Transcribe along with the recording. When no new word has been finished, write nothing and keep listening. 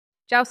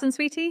Jowson,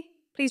 sweetie,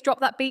 please drop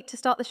that beat to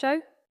start the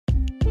show.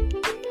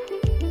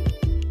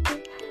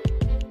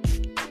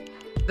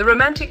 The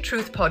Romantic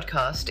Truth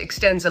podcast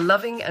extends a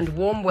loving and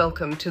warm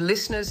welcome to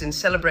listeners in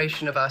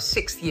celebration of our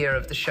 6th year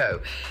of the show.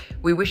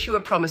 We wish you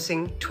a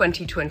promising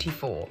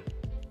 2024.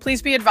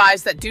 Please be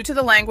advised that due to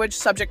the language,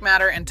 subject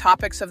matter, and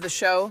topics of the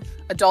show,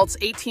 adults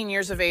 18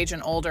 years of age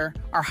and older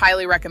are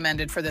highly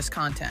recommended for this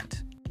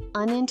content.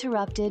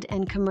 Uninterrupted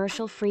and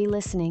commercial-free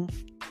listening.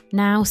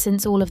 Now,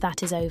 since all of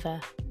that is over,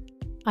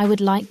 I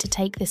would like to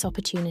take this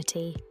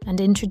opportunity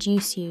and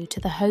introduce you to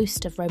the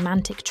host of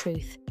Romantic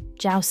Truth,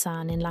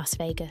 Jowson in Las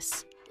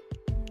Vegas.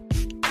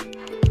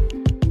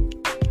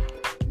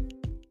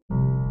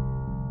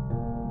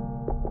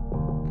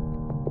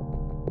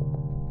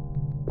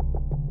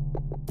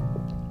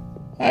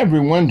 Hi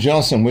everyone,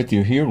 Jowson with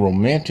you here,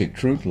 Romantic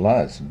Truth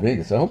Las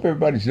Vegas. I hope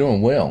everybody's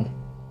doing well.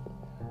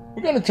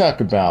 We're going to talk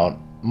about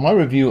my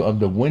review of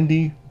the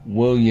Wendy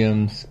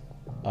Williams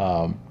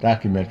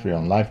documentary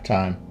on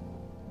Lifetime.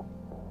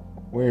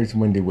 Where's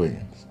Wendy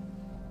Williams?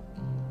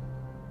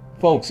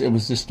 Folks, it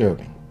was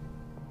disturbing.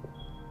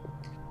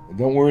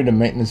 Don't worry, the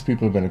maintenance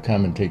people are going to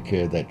come and take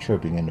care of that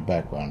chirping in the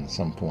background at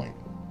some point.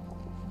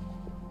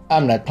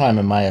 I'm not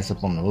climbing my ass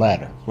up on the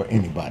ladder for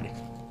anybody.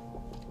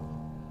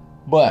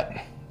 But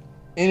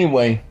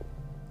anyway,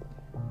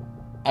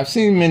 I've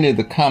seen many of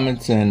the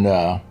comments, and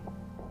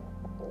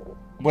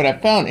what I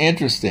found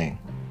interesting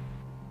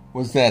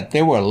was that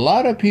there were a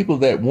lot of people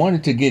that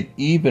wanted to get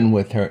even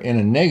with her in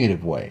a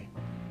negative way.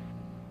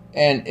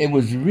 And it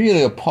was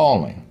really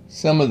appalling,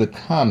 some of the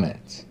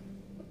comments.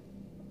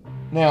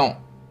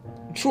 Now,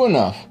 true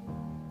enough,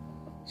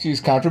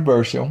 she's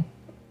controversial.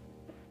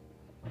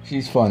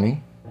 She's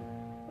funny.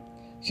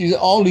 She's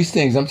all these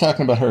things. I'm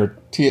talking about her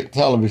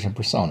television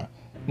persona.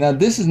 Now,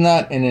 this is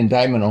not an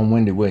indictment on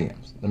Wendy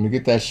Williams. Let me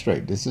get that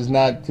straight. This is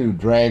not to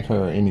drag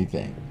her or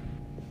anything.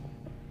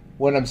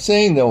 What I'm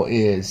saying, though,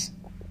 is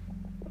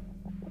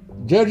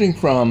judging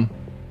from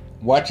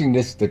watching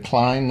this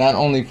decline, not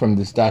only from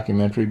this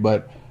documentary,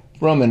 but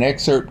from an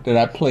excerpt that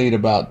I played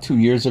about 2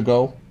 years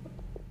ago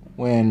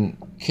when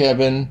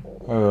Kevin,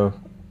 her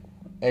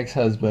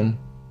ex-husband,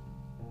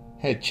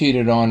 had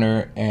cheated on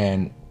her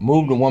and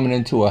moved a woman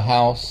into a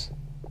house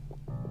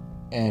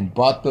and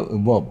got the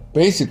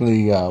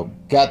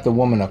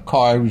woman a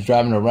car. He was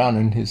driving around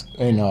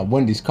in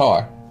Wendy's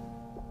car,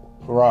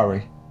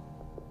 Ferrari.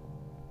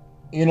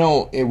 You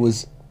know, it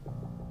was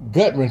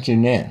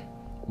gut-wrenching then,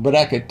 but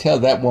I could tell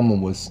that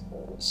woman was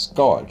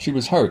scarred. She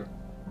was hurt,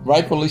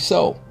 rightfully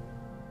so.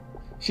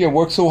 She had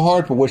worked so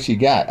hard for what she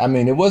got. I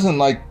mean, it wasn't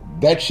like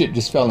that shit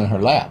just fell in her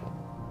lap.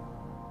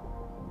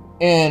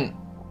 And,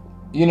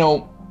 you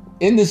know,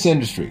 in this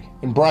industry,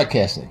 in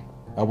broadcasting,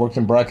 I worked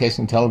in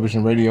broadcasting,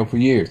 television, radio for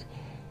years.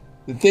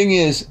 The thing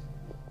is,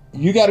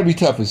 you got to be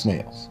tough as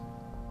nails.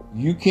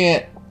 You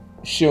can't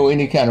show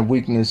any kind of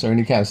weakness or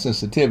any kind of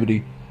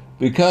sensitivity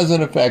because of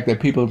the fact that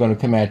people are going to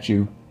come at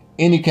you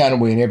any kind of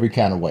way, in every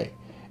kind of way,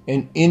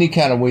 in any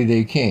kind of way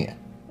they can.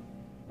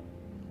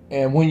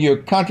 And when you're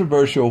a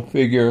controversial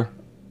figure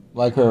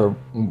like her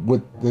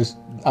with this,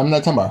 I'm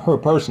not talking about her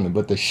personally,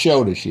 but the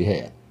show that she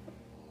had,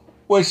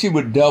 where she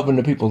would delve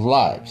into people's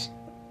lives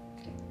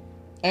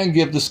and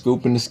give the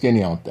scoop and the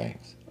skinny on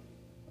things.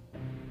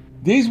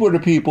 These were the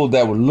people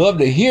that would love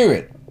to hear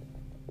it,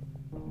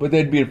 but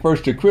they'd be the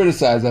first to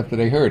criticize after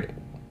they heard it.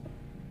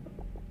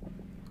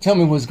 Tell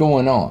me what's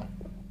going on.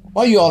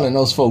 Why are you all in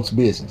those folks'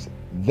 business?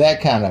 That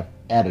kind of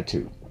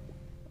attitude.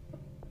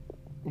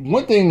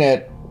 One thing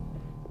that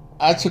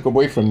I took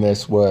away from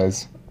this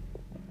was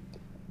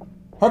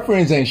her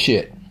friends ain't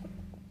shit.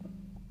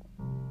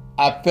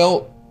 I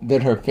felt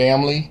that her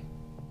family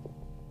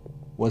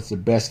was the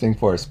best thing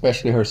for her,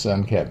 especially her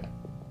son Kevin.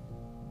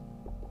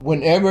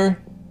 Whenever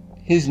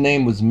his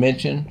name was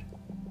mentioned,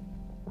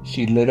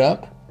 she lit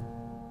up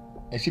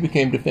and she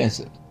became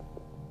defensive.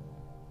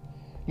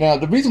 Now,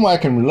 the reason why I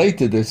can relate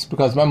to this is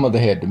because my mother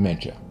had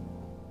dementia.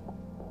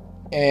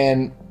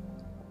 And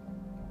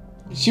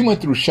she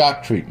went through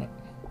shock treatment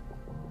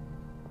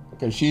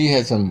because she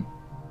had some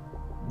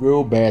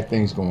real bad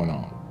things going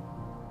on.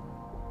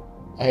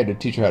 I had to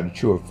teach her how to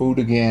chew her food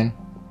again.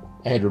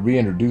 I had to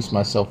reintroduce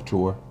myself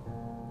to her.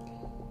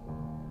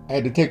 I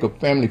had to take a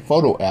family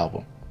photo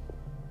album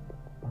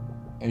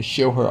and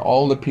show her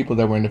all the people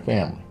that were in the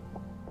family.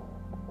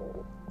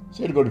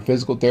 She had to go to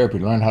physical therapy,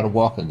 learn how to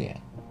walk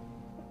again.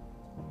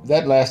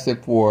 That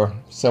lasted for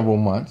several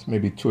months,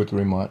 maybe 2 or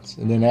 3 months.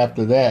 And then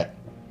after that,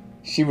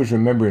 she was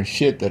remembering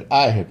shit that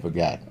I had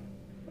forgotten.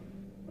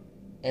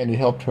 And it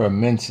helped her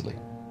immensely.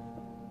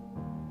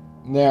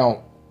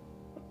 Now,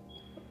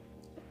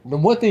 the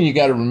one thing you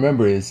got to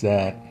remember is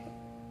that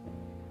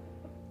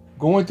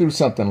going through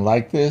something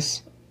like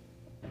this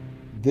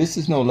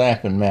is no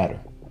laughing matter.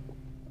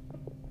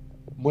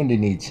 Wendy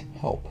needs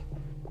help.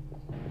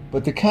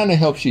 But the kind of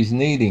help she's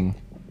needing,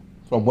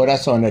 from what I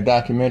saw in that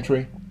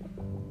documentary,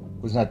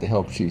 was not the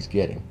help she's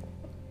getting.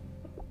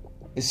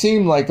 It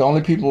seemed like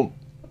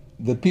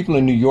the people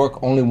in New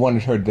York only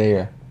wanted her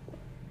there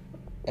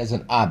as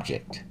an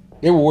object.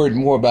 They were worried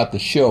more about the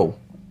show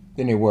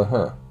than they were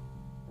her.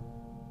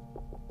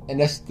 And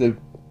that's the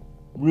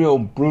real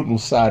brutal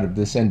side of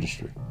this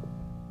industry.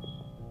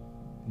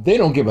 They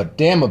don't give a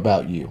damn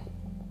about you.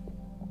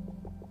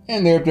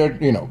 And they're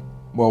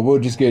well, we'll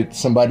just get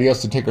somebody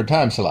else to take her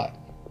time slot.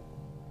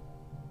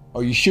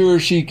 Are you sure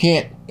she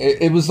can't?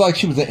 It was like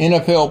she was an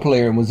NFL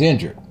player and was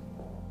injured.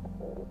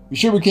 You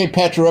sure we can't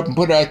patch her up and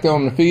put her out there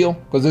on the field?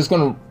 Because it's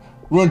going to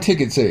ruin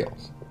ticket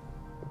sales.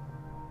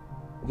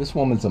 This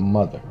woman's a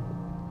mother.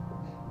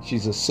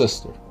 She's a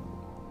sister.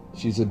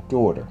 She's a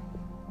daughter.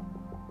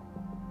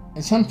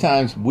 And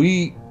sometimes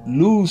we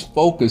lose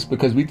focus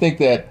because we think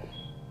that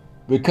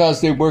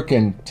because they work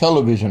in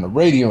television or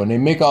radio and they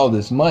make all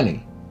this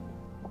money,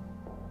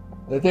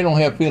 that they don't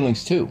have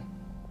feelings too.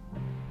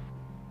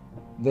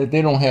 That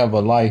they don't have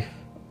a life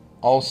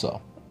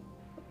also.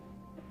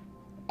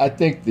 I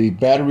think the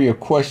battery of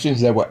questions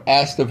that were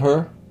asked of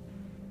her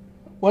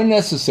were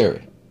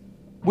necessary.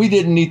 We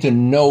didn't need to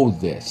know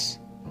this.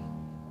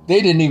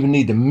 They didn't even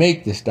need to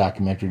make this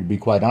documentary, to be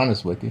quite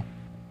honest with you.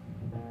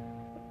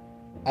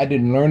 I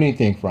didn't learn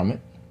anything from it.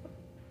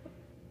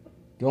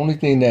 The only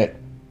thing that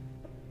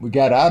we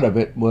got out of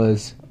it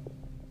was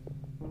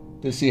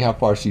to see how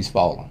far she's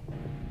fallen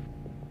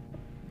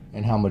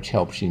and how much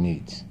help she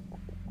needs.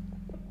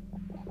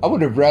 I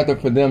would have rather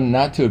for them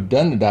not to have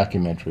done the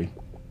documentary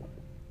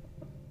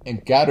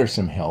and got her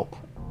some help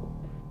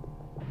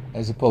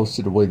as opposed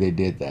to the way they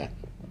did that.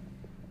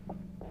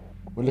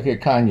 We look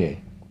at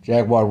Kanye,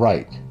 Jaguar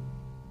Wright,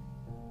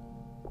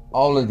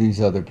 all of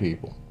these other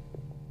people,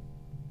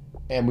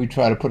 and we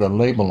try to put a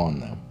label on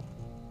them.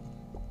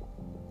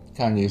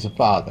 Kanye's a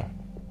father.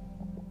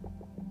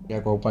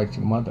 Jaguar Wright's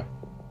a mother.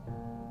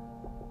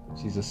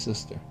 She's a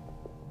sister.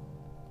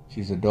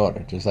 She's a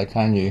daughter, just like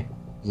Kanye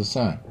is a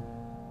son.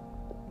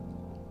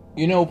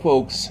 You know,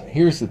 folks,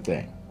 here's the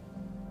thing.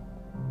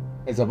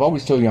 As I've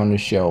always told you on this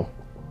show,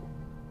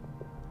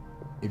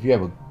 if you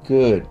have a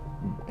good,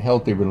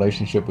 healthy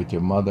relationship with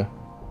your mother,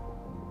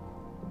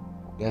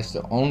 that's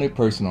the only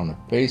person on the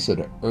face of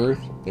the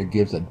earth that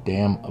gives a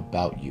damn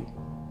about you.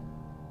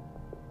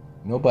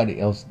 Nobody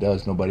else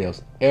does. Nobody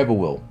else ever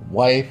will.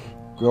 Wife,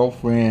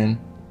 girlfriend,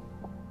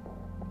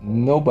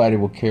 nobody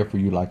will care for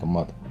you like a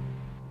mother,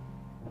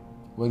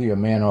 whether you're a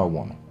man or a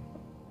woman.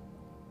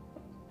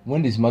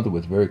 Wendy's mother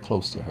was very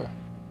close to her.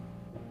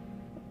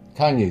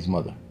 Kanye's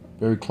mother,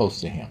 very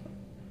close to him.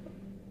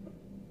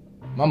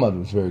 My mother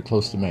was very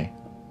close to me.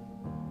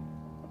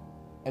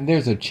 And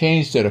there's a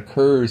change that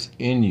occurs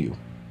in you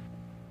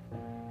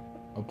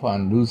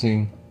upon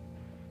losing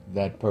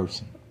that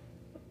person.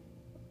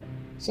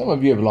 Some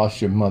of you have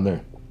lost your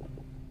mother.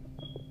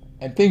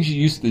 And things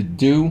you used to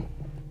do,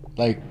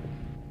 like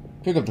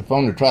pick up the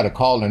phone to try to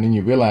call her and then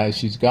you realize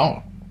she's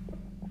gone.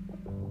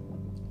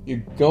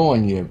 You go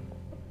and you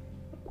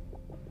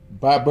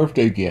buy a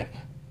birthday gift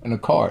and a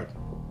card.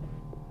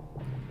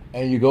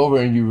 And you go over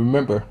and you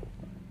remember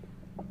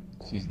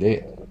she's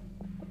dead.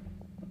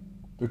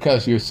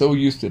 Because you're so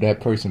used to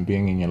that person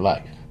being in your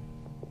life.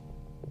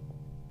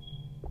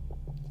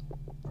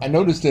 I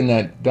noticed in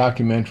that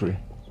documentary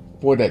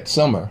for that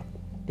summer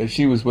that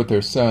she was with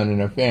her son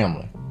and her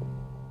family.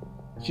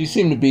 She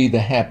seemed to be the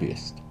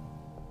happiest.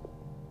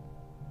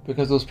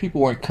 Because those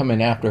people weren't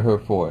coming after her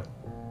for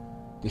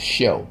the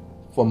show,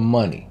 for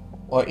money,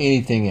 or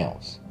anything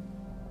else.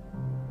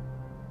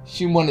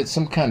 She wanted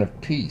some kind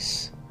of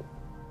peace.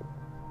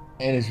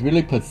 And it's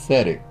really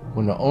pathetic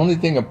when the only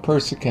thing a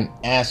person can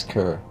ask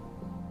her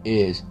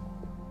is,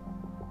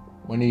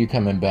 when are you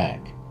coming back?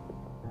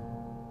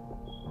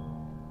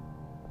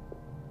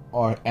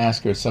 Or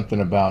ask her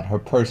something about her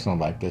personal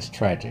life that's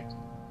tragic.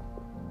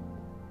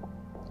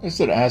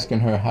 Instead of asking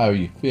her, how are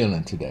you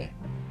feeling today?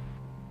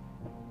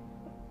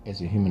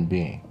 As a human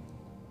being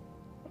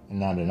and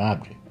not an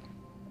object.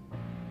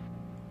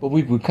 But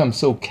we've become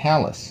so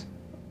callous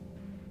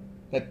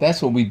that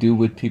that's what we do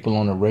with people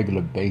on a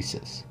regular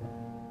basis.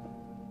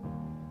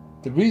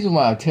 The reason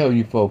why I tell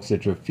you folks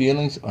that your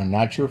feelings are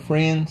not your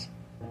friends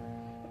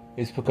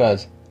is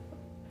because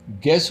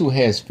guess who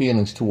has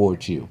feelings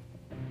towards you?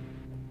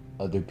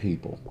 Other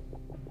people.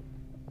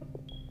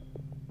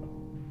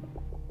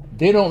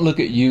 They don't look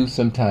at you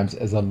sometimes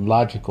as a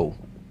logical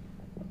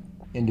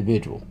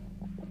individual.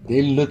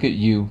 They look at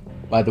you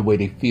by the way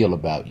they feel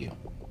about you.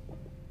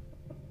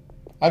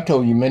 I've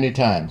told you many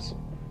times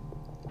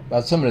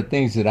about some of the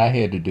things that I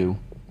had to do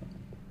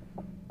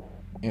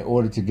in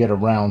order to get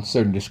around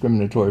certain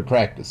discriminatory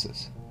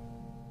practices.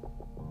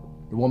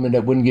 The woman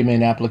that wouldn't give me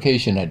an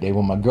application that day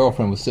when my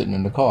girlfriend was sitting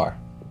in the car.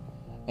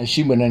 And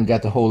she went in and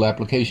got the whole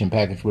application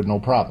package with no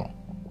problem.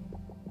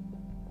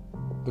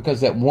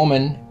 Because that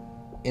woman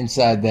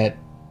inside that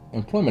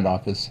employment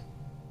office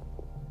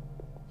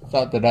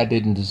thought that I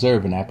didn't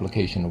deserve an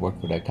application to work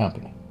for that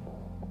company.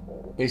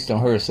 Based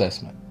on her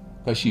assessment.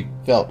 Because she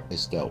felt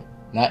as though,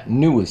 not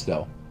knew as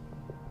though.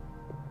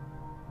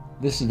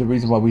 This is the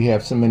reason why we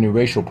have so many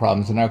racial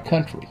problems in our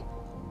country.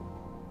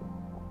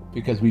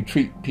 Because we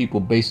treat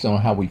people based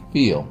on how we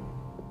feel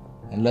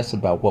and less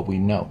about what we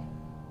know.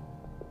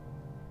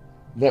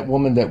 That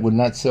woman that would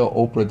not sell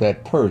Oprah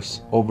that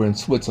purse over in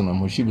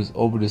Switzerland when she was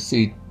over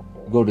to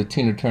go to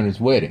Tina Turner's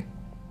wedding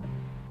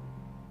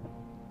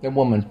That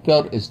woman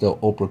felt as though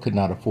Oprah could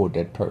not afford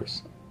that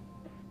purse.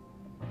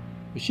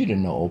 But she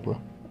didn't know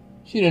Oprah.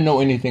 She didn't know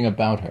anything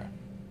about her.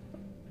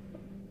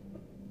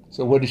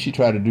 So what did she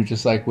try to do,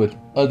 just like with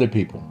other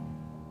people?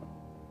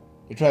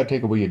 They try to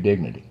take away your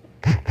dignity.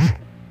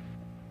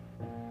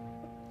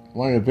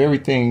 One of the very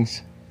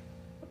things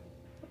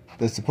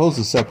that's supposed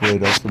to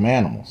separate us from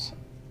animals.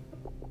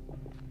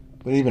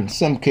 But even in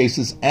some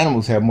cases,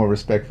 animals have more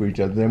respect for each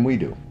other than we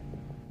do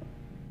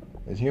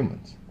as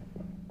humans.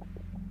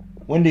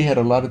 Wendy had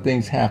a lot of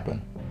things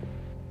happen.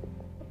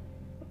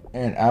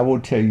 And I will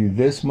tell you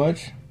this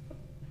much.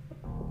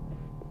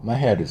 My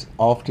hat is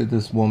off to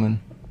this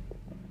woman,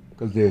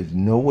 because there's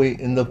no way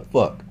in the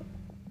fuck,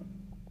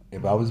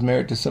 if I was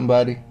married to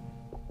somebody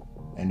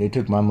and they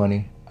took my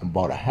money and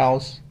bought a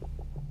house,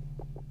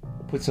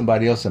 put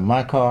somebody else in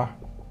my car,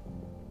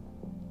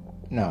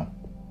 no.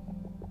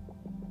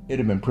 It'd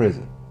have been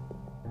prison.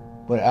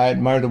 But I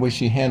admire the way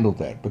she handled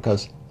that,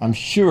 because I'm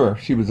sure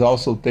she was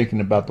also thinking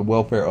about the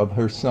welfare of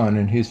her son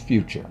and his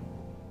future.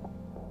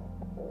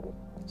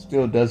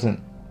 Still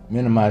doesn't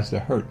minimize the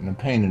hurt and the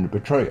pain and the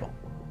betrayal.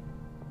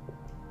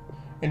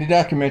 In the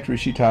documentary,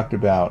 she talked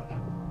about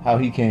how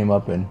he came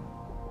up and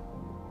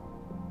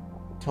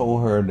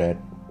told her that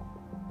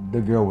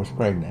the girl was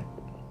pregnant.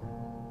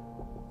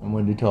 And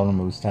Wendy told him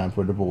it was time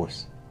for a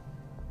divorce.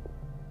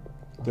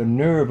 The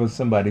nerve of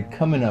somebody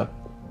coming up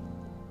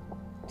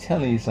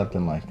telling you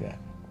something like that.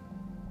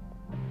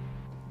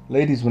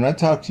 Ladies, when I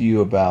talk to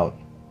you about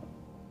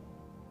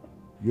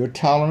your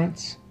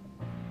tolerance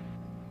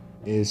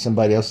is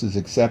somebody else's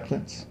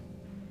acceptance,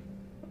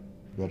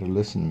 you better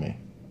listen to me.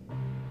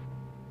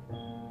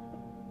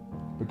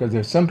 Because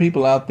there's some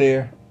people out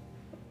there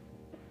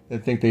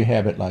that think they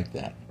have it like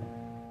that.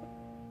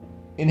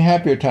 In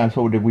happier times,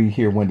 what did we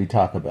hear Wendy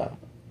talk about?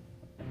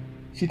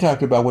 She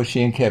talked about what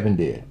she and Kevin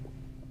did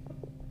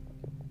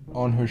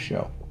on her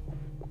show.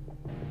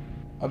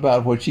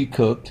 About what she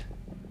cooked,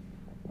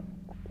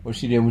 what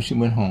she did when she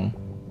went home.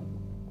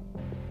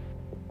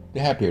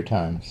 The happier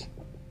times.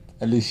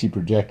 At least she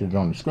projected it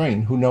on the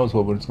screen. Who knows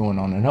what was going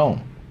on at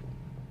home?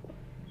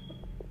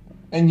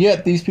 And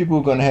yet these people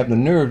are going to have the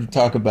nerve to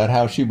talk about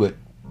how she would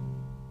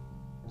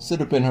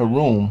sit up in her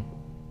room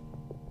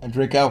and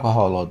drink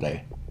alcohol all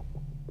day.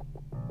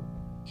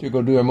 She'd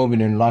go do her movie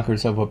and then lock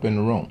herself up in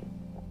the room.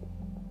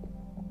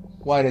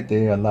 Why did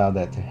they allow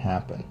that to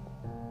happen?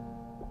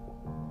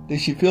 Did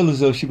she feel as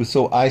though she was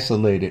so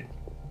isolated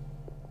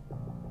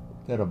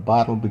that a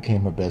bottle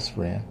became her best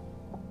friend?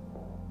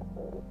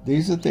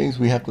 These are things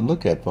we have to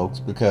look at, folks,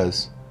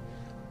 because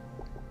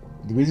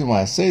the reason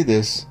why I say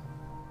this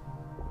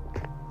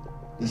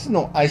is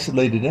no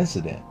isolated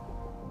incident.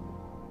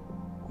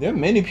 There are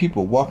many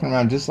people walking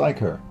around just like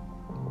her.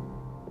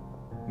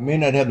 May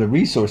not have the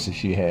resources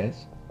she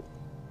has,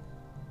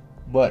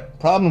 but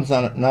problems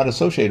are not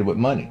associated with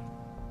money.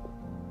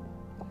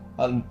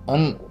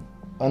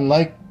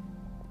 Unlike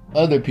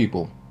other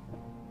people,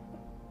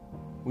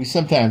 we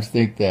sometimes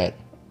think that,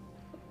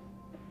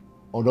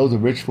 oh, those are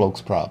rich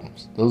folks'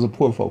 problems. Those are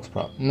poor folks'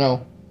 problems.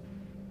 No.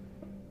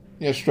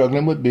 They're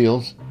struggling with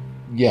bills.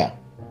 Yeah.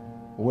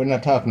 But we're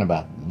not talking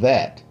about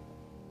that.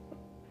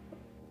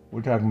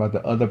 We're talking about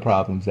the other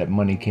problems that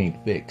money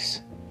can't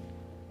fix.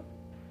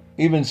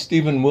 Even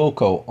Stephen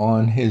Wilco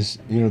on his,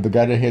 the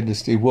guy that had the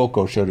Steve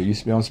Wilco show that used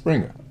to be on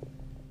Springer.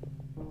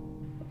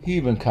 He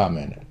even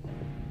commented.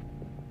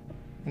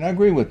 And I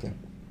agree with him.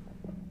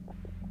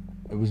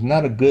 It was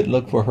not a good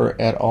look for her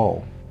at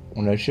all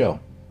on that show.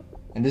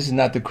 And this is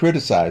not to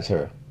criticize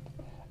her.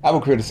 I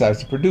would criticize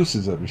the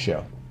producers of the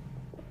show.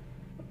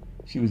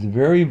 She was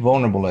very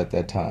vulnerable at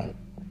that time.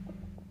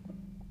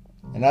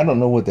 And I don't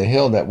know what the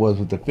hell that was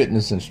with the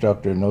fitness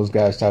instructor and those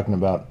guys talking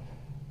about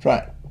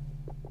trying.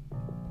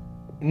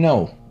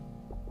 No.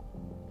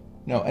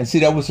 And see,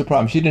 that was the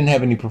problem. She didn't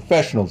have any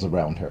professionals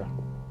around her.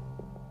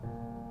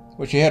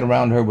 What she had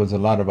around her was a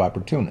lot of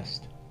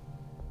opportunists.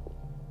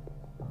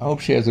 I hope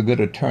she has a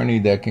good attorney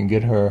that can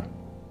get her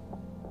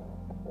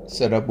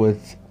set up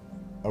with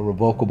a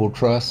revocable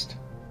trust.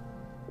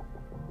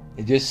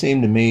 It just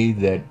seemed to me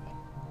that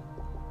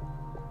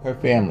her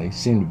family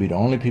seemed to be the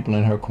only people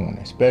in her corner,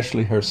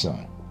 especially her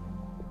son.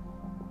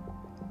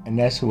 And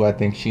that's who I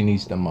think she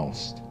needs the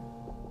most.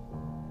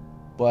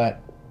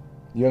 But,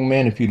 young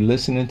man, if you're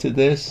listening to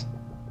this,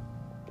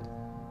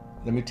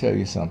 let me tell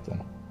you something.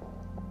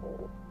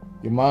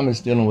 Your mom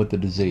is dealing with the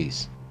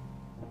disease.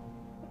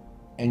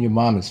 And your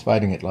mom is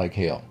fighting it like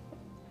hell.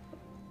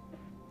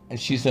 And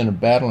she's in a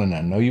battle, and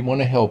I know you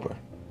want to help her.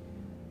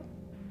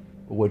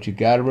 But what you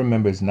got to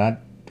remember is not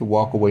to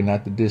walk away,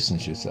 not to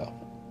distance yourself.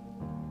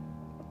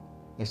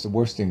 That's the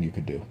worst thing you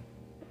could do.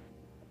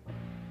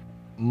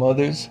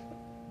 Mothers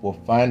will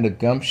find the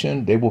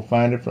gumption, they will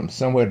find it from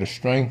somewhere, the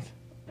strength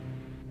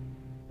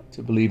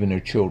to believe in their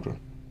children.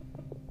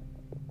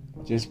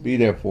 Just be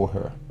there for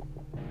her.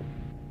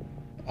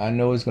 I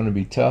know it's going to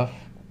be tough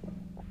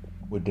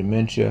with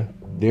dementia.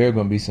 There are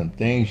going to be some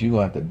things you're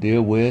going to have to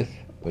deal with,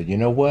 but you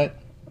know what?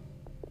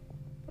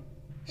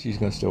 She's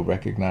going to still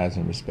recognize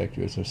and respect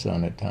you as her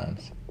son at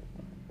times.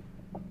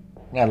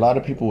 Now, a lot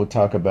of people would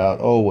talk about,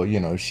 oh,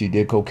 well, she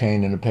did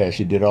cocaine in the past.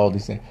 She did all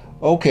these things.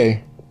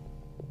 Okay.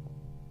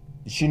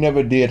 She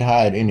never did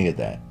hide any of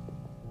that.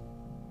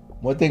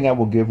 One thing I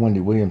will give Wendy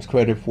Williams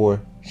credit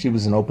for, she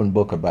was an open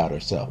book about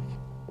herself.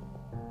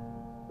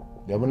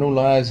 There were no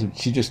lies.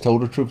 She just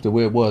told the truth the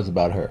way it was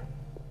about her.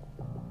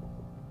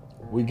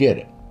 We get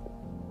it.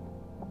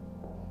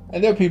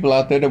 And there are people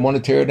out there that want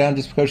to tear her down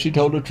just because she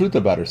told the truth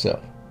about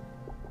herself.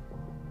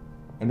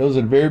 And those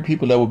are the very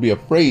people that will be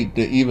afraid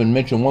to even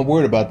mention one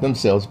word about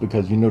themselves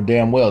because you know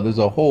damn well there's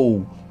a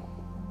whole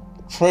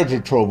treasure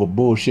trove of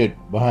bullshit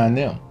behind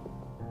them.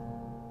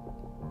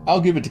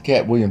 I'll give it to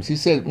Cat Williams. He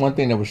said one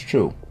thing that was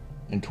true.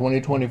 In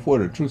 2024,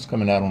 the truth's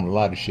coming out on a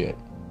lot of shit.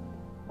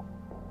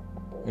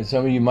 And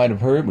some of you might have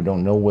heard, we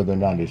don't know whether or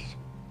not it's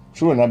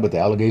true or not, but the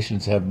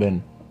allegations have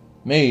been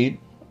made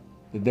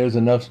that there's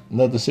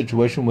another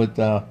situation with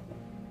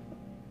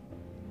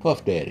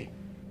Puff Daddy.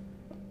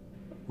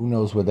 Who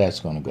knows where that's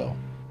going to go?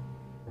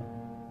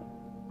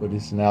 But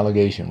it's an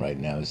allegation right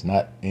now. It's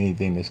not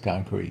anything that's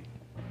concrete.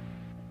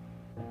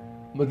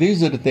 But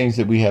these are the things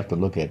that we have to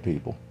look at,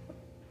 people.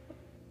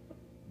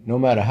 No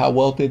matter how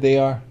wealthy they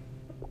are,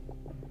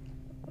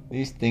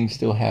 these things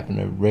still happen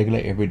to regular,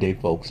 everyday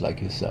folks like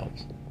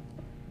yourselves.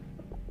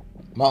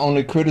 My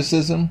only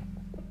criticism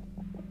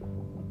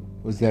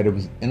was that it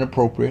was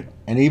inappropriate,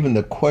 and even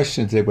the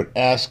questions they would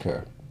ask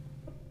her.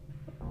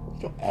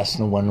 Don't ask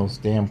no one those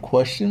damn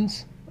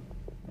questions.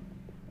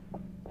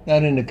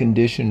 Not in the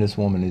condition this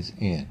woman is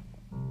in.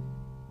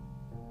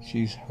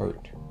 She's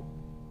hurt.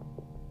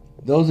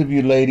 Those of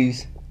you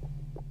ladies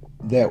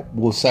that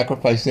will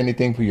sacrifice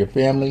anything for your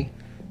family,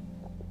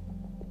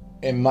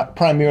 and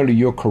primarily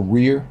your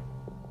career,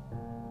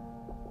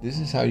 this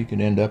is how you can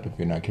end up if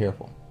you're not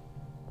careful.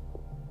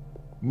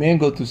 Men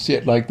go through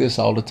shit like this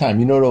all the time.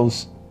 You know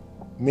those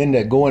men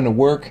that go into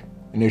work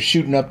and they're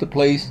shooting up the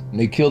place and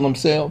they kill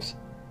themselves?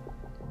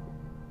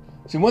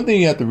 See, one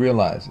thing you have to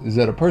realize is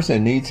that a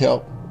person needs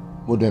help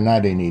will deny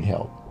they need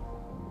help.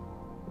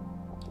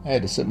 I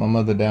had to sit my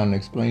mother down and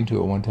explain to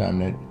her one time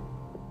that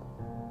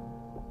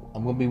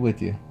I'm going to be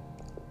with you,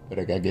 but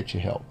I got to get you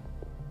help.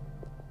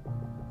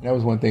 And that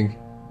was one thing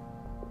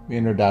me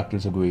and her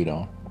doctors agreed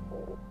on.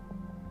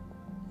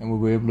 And we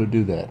were able to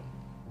do that.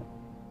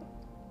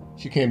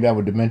 She came down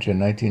with dementia in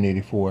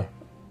 1984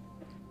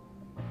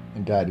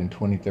 and died in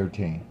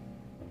 2013.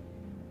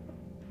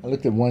 I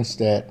looked at one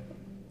stat.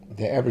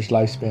 The average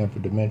lifespan for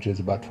dementia is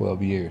about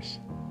 12 years.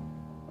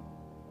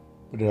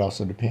 But it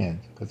also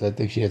depends, because I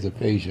think she has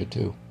aphasia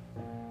too.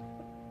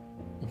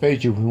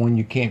 Aphasia is when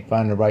you can't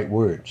find the right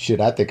word. Shit,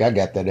 I think I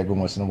got that every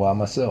once in a while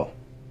myself.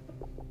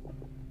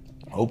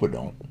 Hope it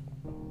don't.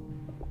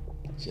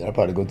 Shit, I'll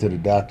probably go to the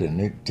doctor and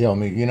they tell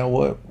me, you know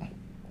what?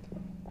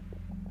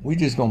 We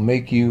just gonna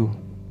make you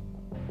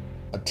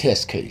a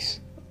test case.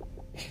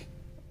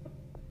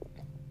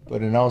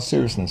 But in all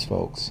seriousness,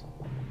 folks,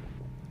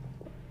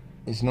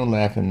 it's no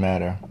laughing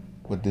matter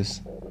what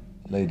this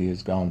lady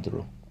has gone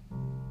through.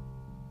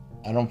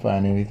 I don't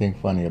find anything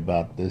funny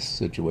about this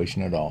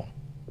situation at all.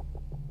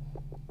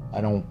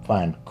 I don't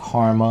find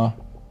karma,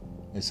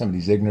 and some of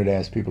these ignorant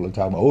ass people are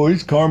talking about, oh,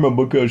 it's karma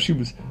because she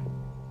was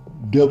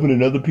delving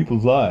in other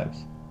people's lives.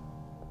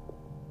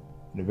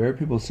 The very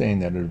people saying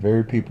that are the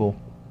very people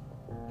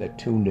that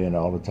tuned in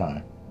all the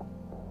time.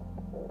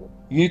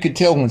 You can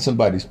tell when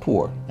somebody's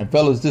poor. And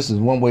fellas, this is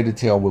one way to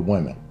tell with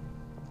women.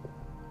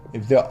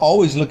 If they're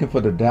always looking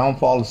for the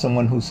downfall of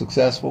someone who's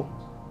successful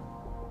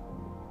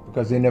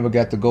because they never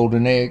got the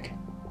golden egg,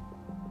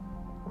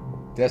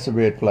 that's a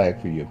red flag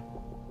for you.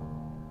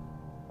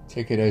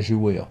 Take it as you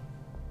will.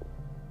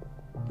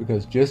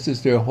 Because just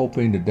as they're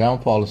hoping the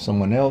downfall of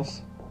someone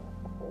else,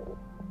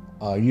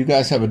 you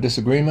guys have a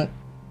disagreement,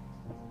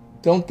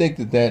 don't think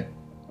that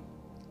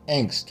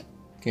angst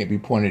can't be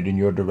pointed in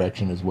your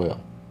direction as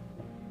well.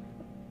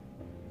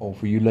 Oh,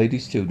 for you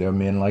ladies too, there are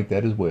men like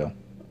that as well.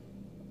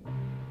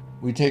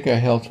 We take our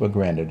health for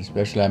granted,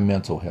 especially our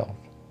mental health.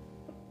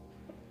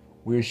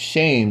 We're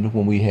ashamed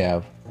when we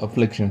have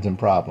afflictions and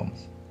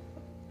problems.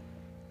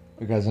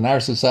 Because in our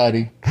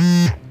society,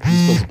 you're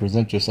supposed to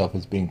present yourself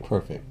as being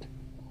perfect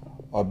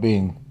or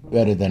being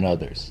better than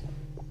others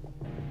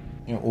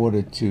in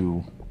order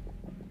to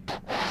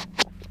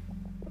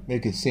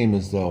make it seem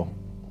as though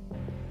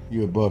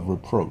you're above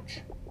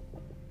reproach.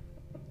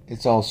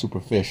 It's all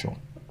superficial.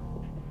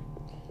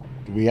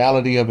 The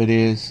reality of it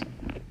is,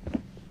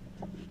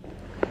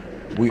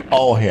 we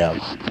all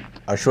have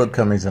our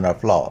shortcomings and our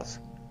flaws.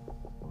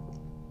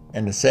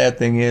 And the sad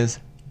thing is,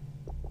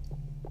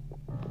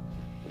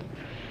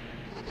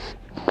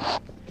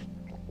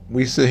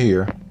 we sit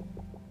here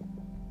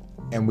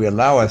and we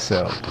allow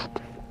ourselves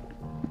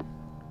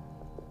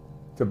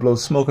to blow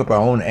smoke up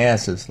our own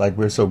asses like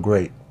we're so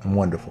great and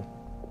wonderful.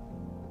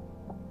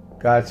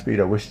 Godspeed.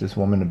 I wish this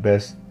woman the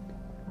best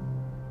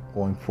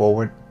going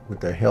forward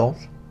with her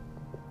health.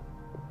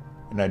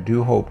 And I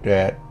do hope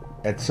that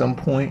at some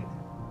point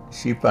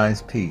she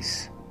finds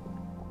peace.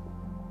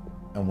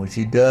 And when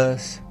she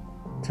does,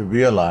 to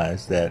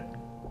realize that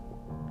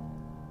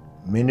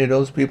many of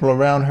those people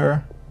around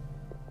her,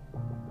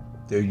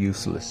 they're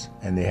useless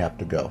and they have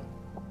to go.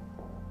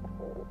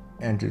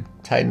 And to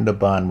tighten the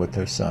bond with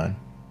her son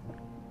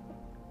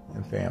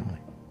and family.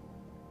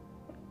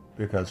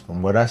 Because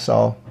from what I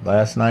saw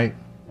last night,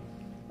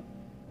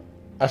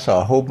 I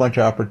saw a whole bunch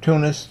of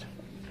opportunists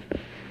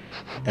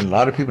and a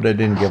lot of people that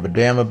didn't give a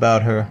damn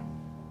about her.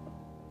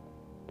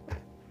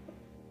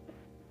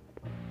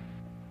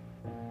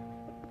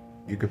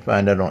 You can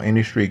find that on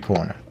any street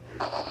corner.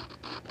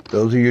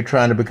 Those of you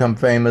trying to become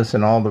famous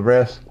and all the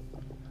rest,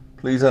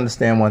 please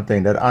understand one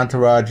thing. That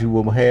entourage you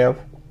will have,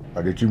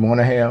 or that you want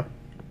to have,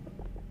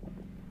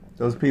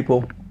 those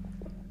people,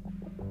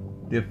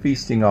 they're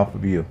feasting off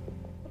of you.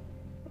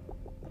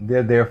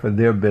 They're there for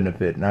their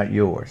benefit, not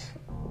yours.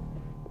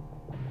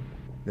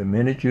 The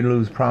minute you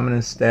lose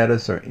prominence,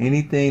 status, or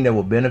anything that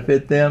will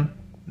benefit them,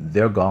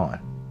 they're gone.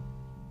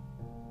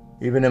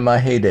 Even in my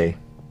heyday,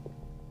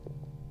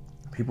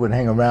 people would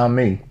hang around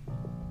me.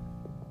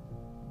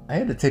 I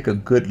had to take a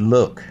good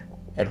look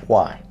at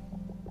why.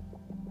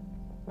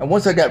 And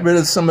once I got rid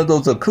of some of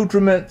those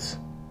accoutrements,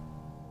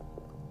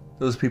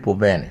 those people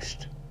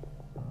vanished.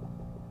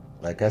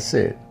 Like I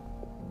said,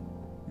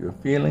 your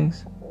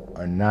feelings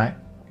are not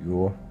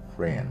your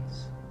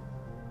friends.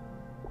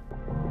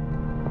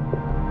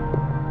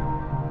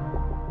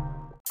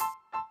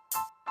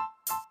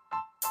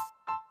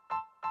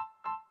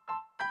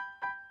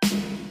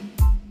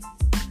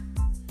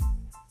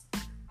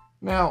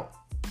 Now,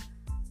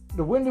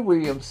 the Wendy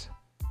Williams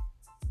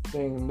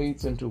thing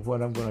leads into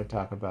what I'm going to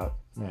talk about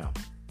now.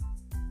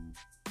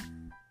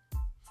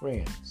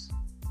 Friends.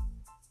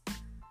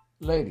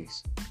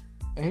 Ladies,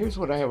 and here's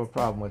what I have a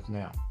problem with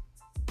now,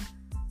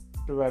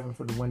 deriving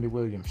from the Wendy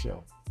Williams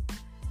show.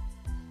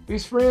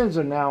 These friends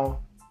are now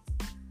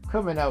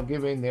coming out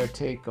giving their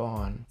take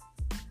on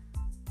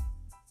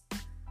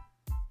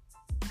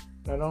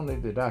not only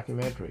the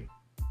documentary.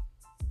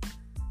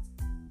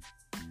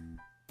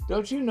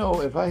 Don't you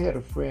know, if I had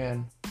a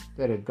friend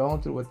that had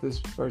gone through what this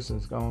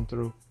person's gone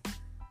through,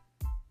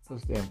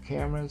 those damn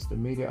cameras, the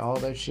media, all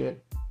that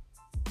shit,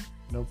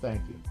 no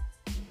thank you.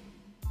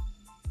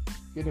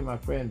 Getting my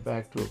friend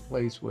back to a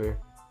place where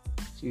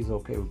she's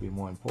okay would be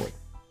more important.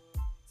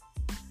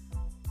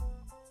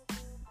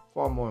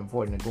 Far more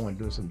important than going and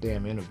doing some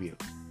damn interview.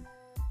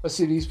 But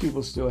see, these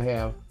people still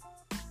have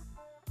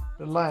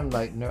the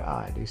limelight in their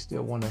eye. They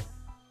still want to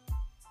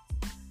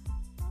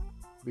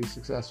be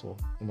successful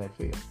in that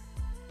field.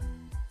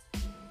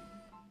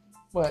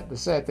 But the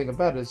sad thing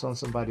about it, it's on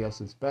somebody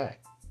else's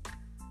back.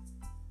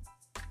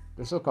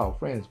 The so-called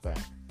friend's back.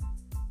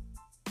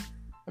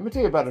 Let me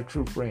tell you about a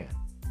true friend.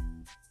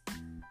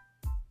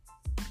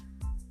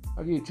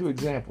 I'll give you two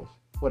examples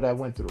of what I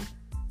went through.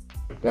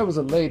 There was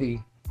a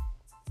lady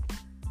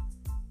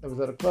that was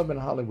at a club in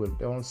Hollywood,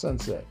 there on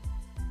Sunset.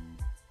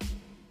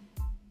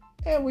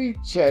 And we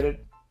chatted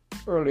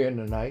earlier in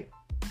the night.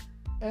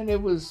 And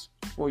it was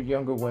for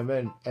younger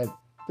women. At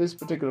this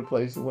particular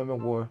place, the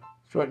women wore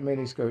short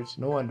mini skirts,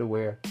 no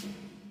underwear,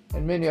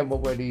 and many of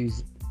them wear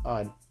these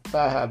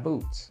thigh-high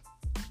boots,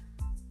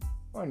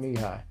 or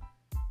knee-high,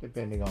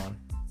 depending on.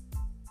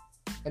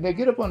 And they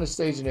get up on the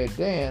stage and they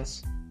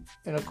dance,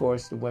 and of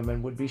course the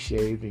women would be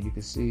shaved, and you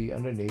could see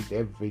underneath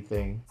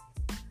everything.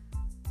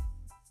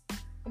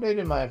 And they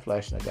didn't mind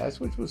flashing the guys,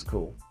 which was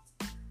cool.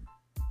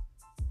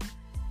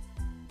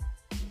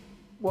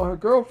 Well, her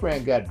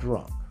girlfriend got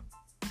drunk.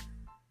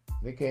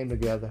 They came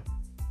together.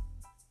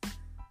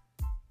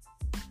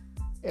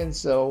 And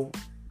so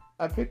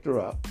I picked her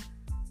up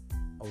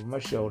over my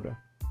shoulder.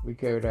 We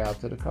carried her out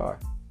to the car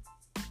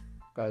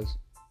because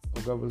the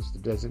girl was the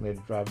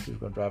designated driver. She was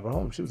going to drive her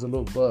home. She was a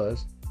little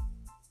buzzed,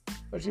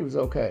 but she was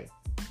okay.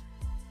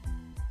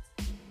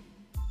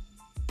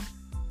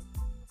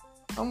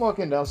 I'm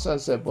walking down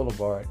Sunset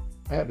Boulevard.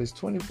 I have this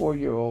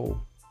 24-year-old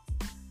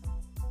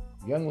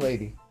young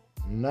lady,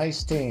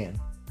 nice tan.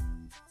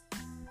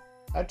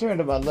 I turned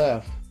to my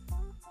left.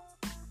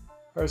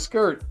 Her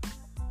skirt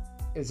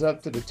is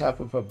up to the top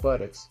of her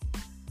buttocks.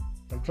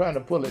 I'm trying to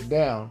pull it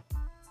down.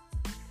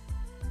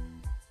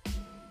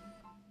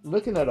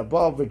 Looking at a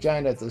bald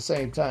vagina at the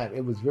same time,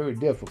 it was very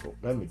difficult,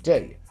 let me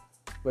tell you.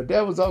 But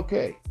that was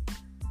okay.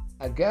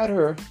 I got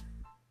her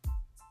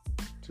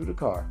to the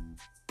car.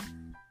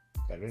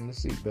 Got her in the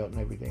seatbelt and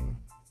everything.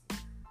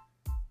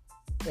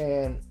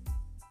 And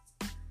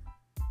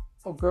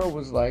a girl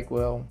was like,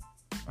 well,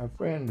 our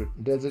friend, the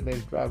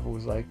designated driver,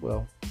 was like,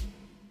 well,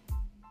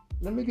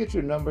 let me get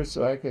your number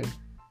so I can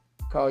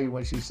call you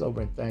when she's sober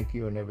and thank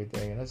you and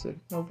everything. And I said,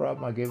 no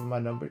problem. I gave her my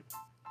number.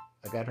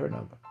 I got her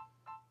number.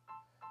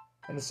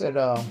 And I said,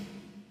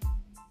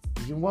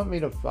 do you want me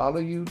to follow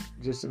you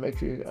just to make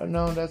sure you...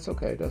 no, that's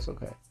okay. That's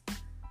okay.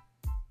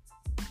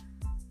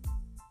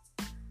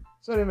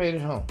 So they made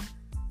it home.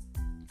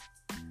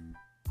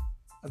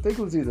 I think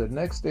it was either the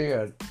next day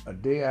or a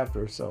day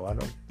after or so.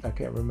 I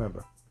can't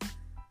remember.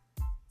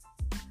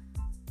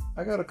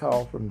 I got a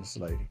call from this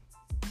lady.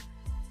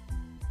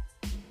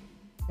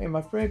 Hey,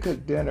 my friend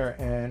cooked dinner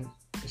and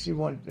she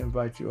wanted to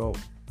invite you over.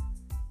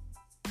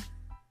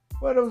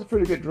 Well, it was a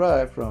pretty good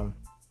drive from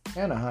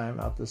Anaheim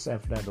out to San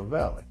Fernando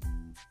Valley.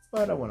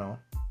 But I went on.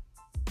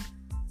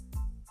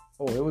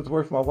 Oh, it was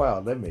worth my while,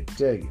 let me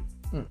tell you.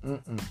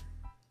 And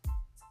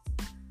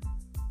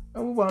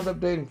we wound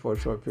up dating for a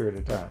short period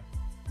of time.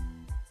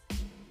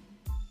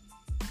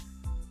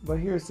 But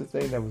here's the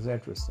thing that was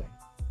interesting.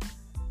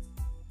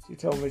 She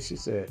told me, she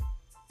said,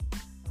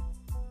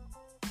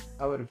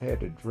 I would have had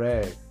to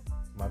drag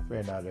my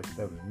friend out there, but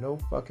there was no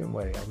fucking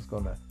way I was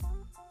going to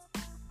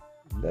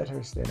let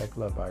her stay in that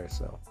club by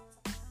herself.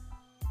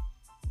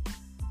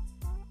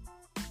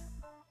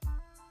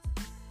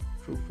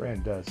 True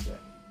friend does that.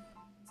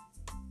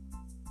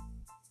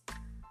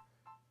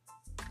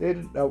 I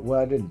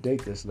didn't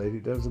date this lady.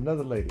 There was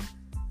another lady.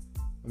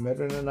 I met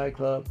her in a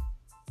nightclub.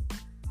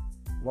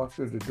 Walked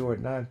through the door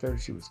at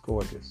 9:30. She was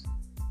gorgeous.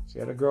 She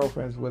had her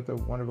girlfriends with her.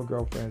 One of her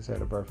girlfriends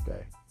had a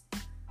birthday.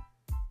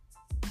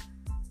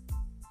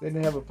 They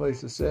didn't have a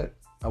place to sit.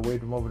 I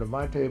waved them over to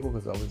my table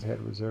because I always had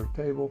a reserved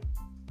table.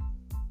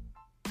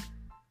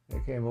 They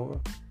came over.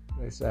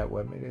 They sat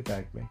with me. They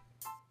thanked me.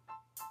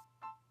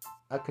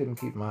 I couldn't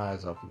keep my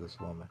eyes off of this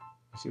woman.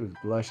 She was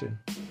blushing.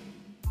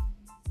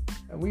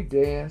 And we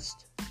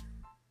danced.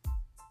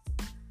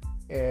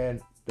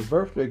 And the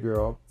birthday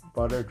girl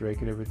bought her a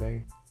drink and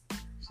everything.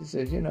 She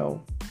said, you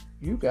know,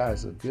 you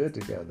guys are good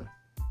together.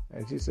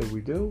 And she said, we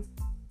do?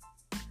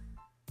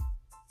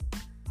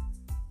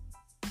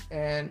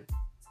 And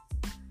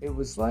it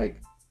was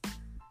like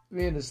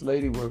me and this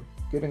lady were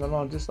getting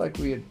along just like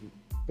we had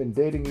been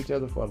dating each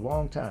other for a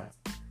long time.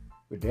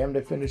 We're damn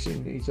near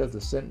finishing each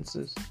other's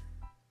sentences.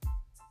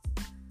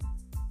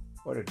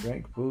 Ordered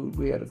drink, food.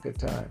 We had a good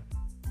time.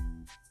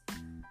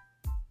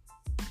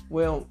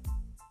 Well,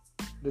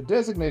 the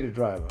designated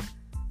driver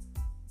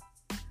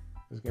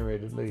was getting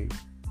ready to leave.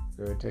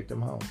 Go and take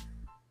them home.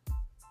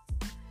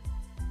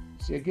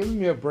 She had given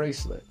me a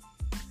bracelet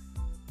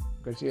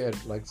because she had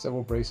like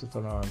several bracelets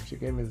on her arm. She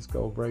gave me this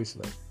gold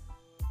bracelet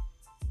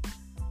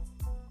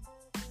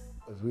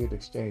because we had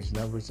exchanged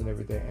numbers and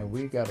everything, and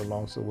we got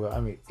along so well. I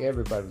mean,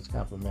 everybody was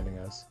complimenting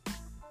us.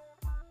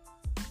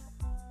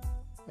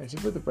 And she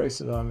put the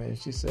bracelet on me, and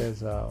she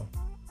says,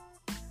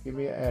 give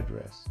me your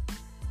address.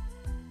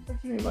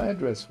 What do you need my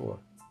address for?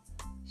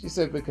 She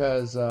said,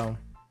 because I'm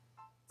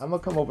going to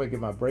come over and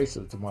get my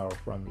bracelet tomorrow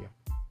from you.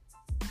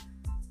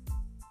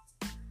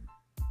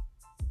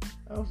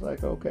 I was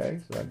like,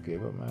 okay. So I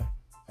gave her my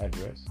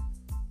address.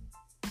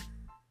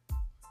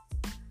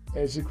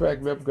 And she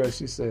cracked me up because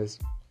she says,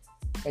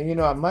 and you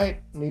know, I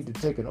might need to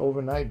take an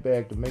overnight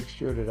bag to make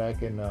sure that I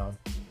can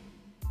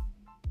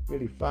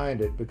really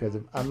find it, because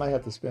I might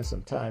have to spend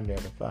some time there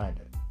to find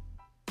it.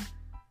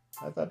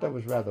 I thought that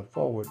was rather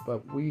forward,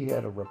 but we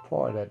had a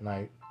rapport that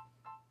night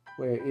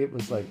where it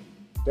was like,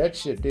 that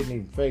shit didn't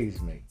even faze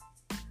me.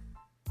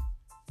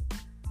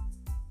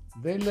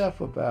 They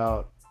left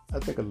about, I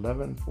think,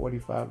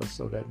 11:45 or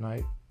so that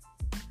night.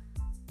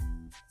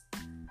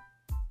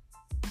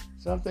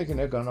 So I'm thinking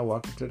they're gonna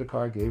walk up to the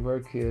car, gave her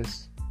a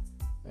kiss,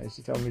 and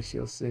she told me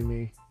she'll see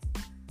me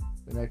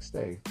the next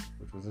day,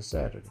 which was a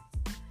Saturday.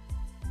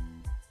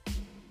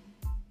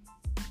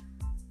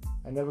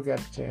 I never got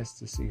a chance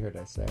to see her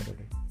that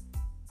Saturday.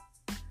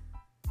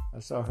 I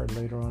saw her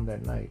later on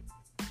that night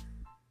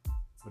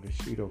with a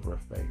sheet over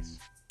her face.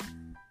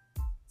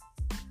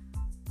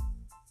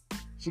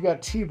 She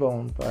got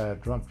T-boned by a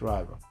drunk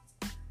driver.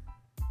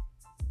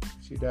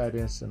 She died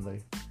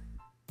instantly.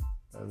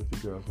 The other two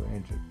girls were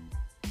injured.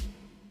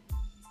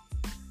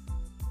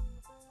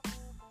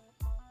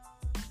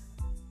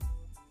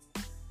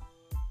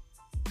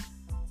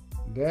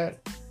 That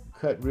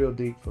cut real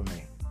deep for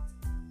me,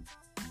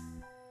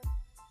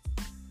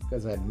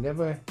 because I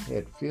never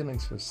had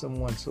feelings for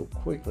someone so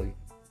quickly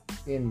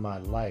in my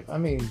life. I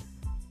mean,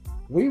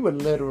 we were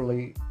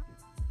literally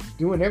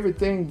doing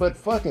everything but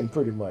fucking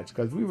pretty much,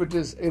 because we were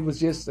just, it was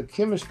just the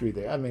chemistry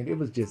there. I mean, it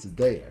was just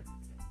there.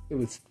 It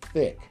was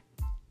thick.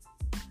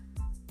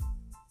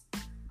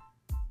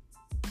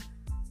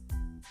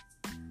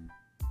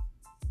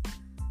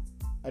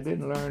 I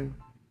didn't learn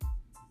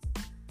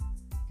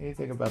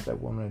anything about that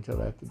woman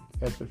until at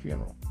the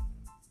funeral.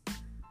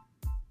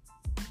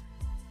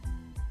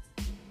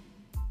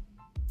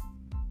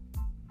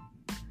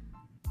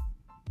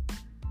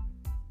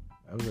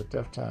 That was a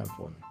tough time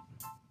for me.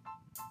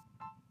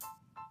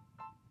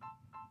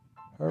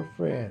 Her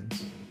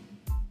friends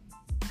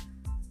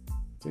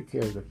took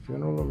care of the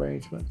funeral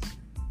arrangements,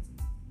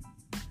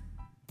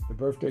 the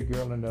birthday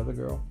girl and the other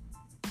girl.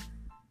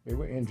 They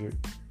were injured,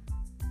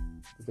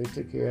 but they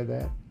took care of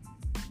that.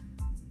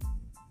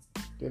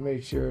 They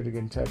made sure to get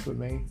in touch with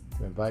me,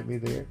 to invite me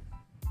there.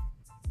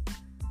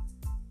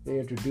 They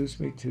introduced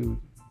me to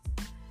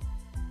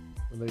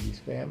the lady's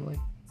family.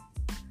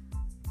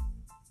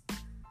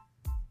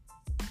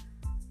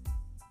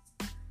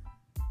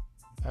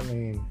 I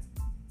mean,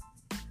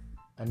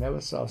 I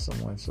never saw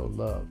someone so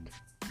loved.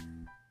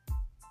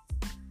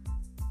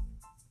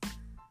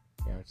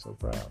 I'm so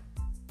proud.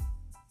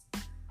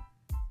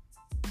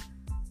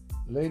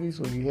 Ladies,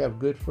 when you have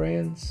good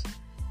friends,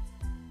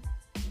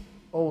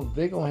 oh,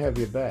 they're going to have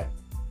your back.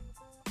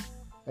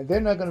 And they're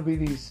not going to be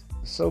these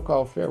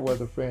so-called fair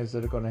weather friends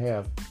that are going to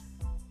have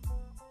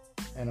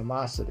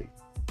animosity.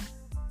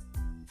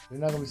 They're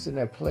not going to be sitting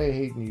there play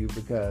hating you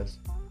because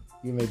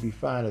you may be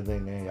finer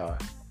than they are.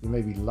 You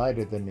may be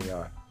lighter than they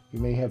are. You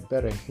may have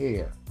better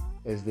hair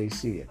as they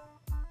see it.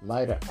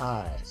 Lighter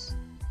eyes.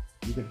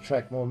 You can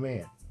attract more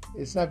men.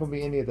 It's not going to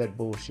be any of that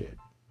bullshit.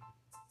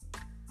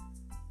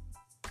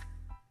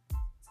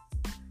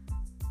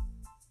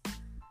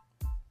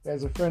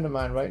 There's a friend of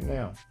mine right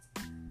now.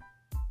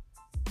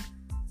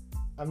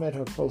 I met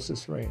her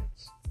closest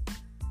friends.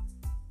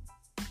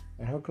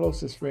 And her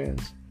closest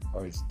friends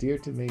are as dear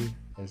to me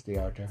as they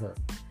are to her.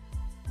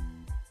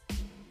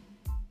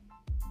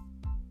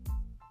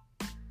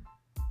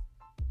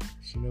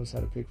 She knows how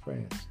to pick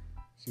friends.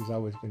 She's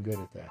always been good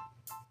at that.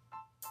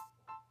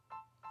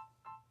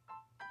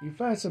 You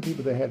find some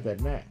people that have that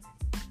knack.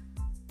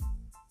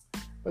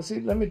 But see,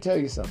 let me tell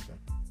you something.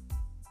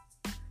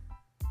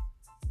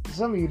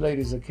 Some of you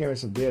ladies are carrying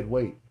some dead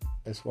weight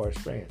as far as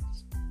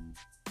friends.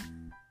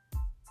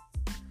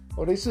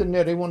 Or they sitting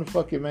there, they want to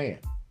fuck your man.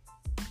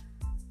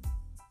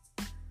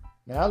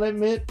 Now I'll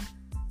admit,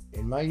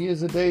 in my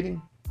years of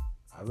dating,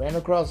 I ran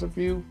across a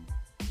few.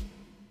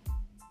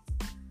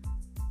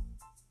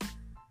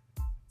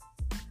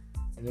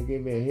 And they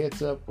gave me a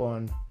heads up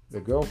on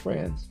their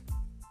girlfriends.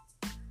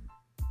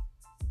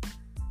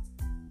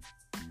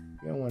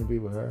 You don't want to be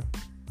with her.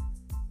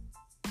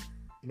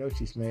 You know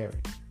she's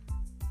married.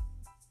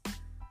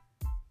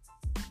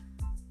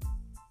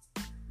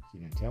 She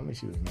didn't tell me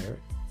she was married.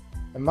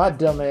 And my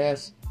dumb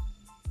ass,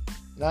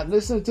 not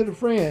listening to the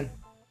friend,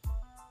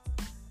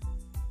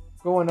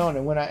 going on.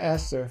 And when I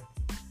asked her,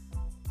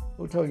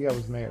 who told you I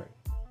was married?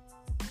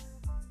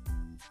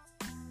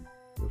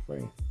 Your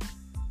friend.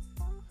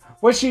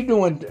 What's she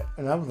doing?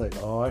 And I was like,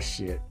 oh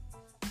shit.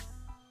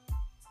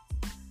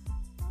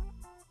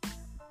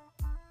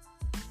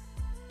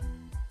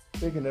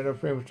 Thinking that her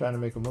friend was trying to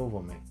make a move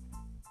on me.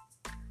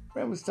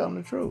 Friend was telling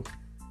the truth.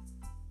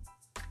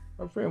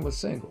 Her friend was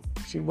single.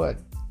 She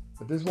wasn't.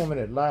 But this woman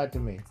had lied to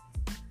me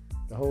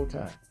the whole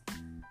time.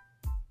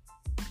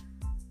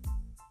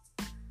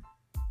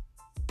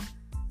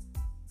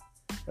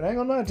 But I ain't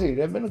gonna lie to you,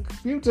 there have been a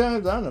few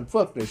times I done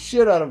fucked the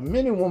shit out of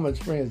many women's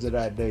friends that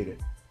I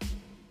dated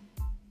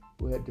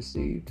who had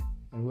deceived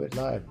and who had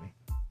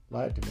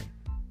lied to me.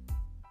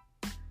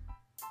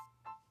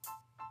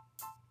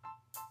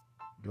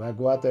 Do I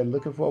go out there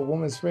looking for a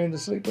woman's friend to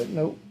sleep with?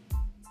 Nope.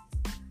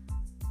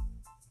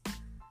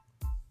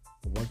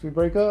 But once we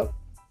break up,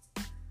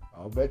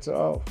 all bets are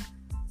off.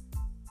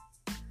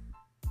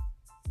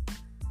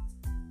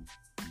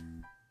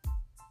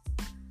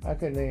 I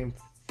can name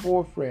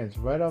 4 friends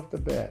right off the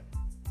bat.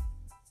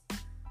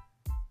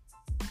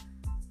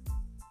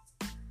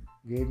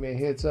 Gave me a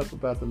heads up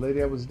about the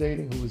lady I was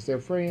dating who was their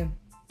friend.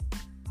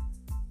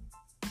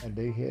 And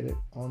they hit it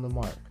on the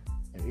mark.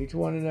 And each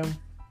one of them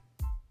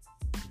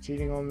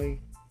cheating on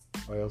me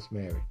or else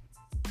married.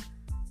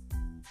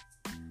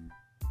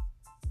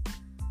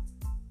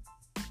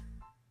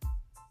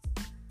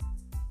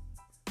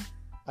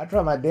 I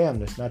try my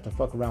damnedest not to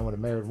fuck around with a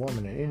married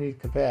woman in any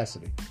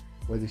capacity.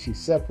 Whether she's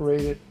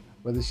separated,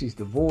 whether she's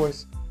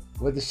divorced,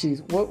 whether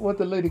she's, what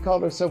the lady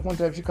called herself, one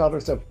time she called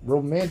herself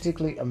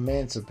romantically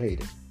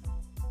emancipated.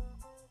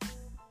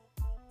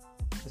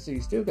 So you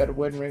still got a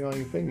wedding ring on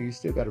your finger, you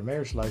still got a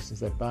marriage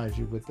license that binds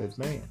you with this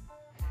man.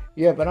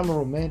 Yeah, but I'm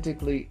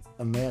romantically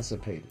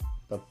emancipated.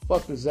 The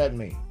fuck does that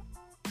mean?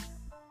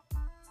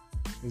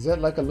 Is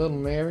that like a little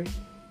Mary?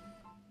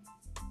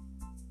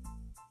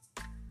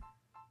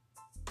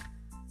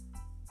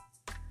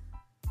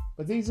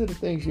 But these are the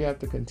things you have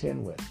to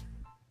contend with.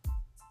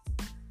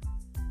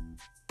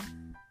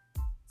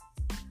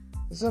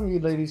 Some of you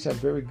ladies have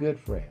very good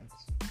friends.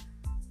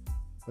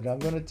 But I'm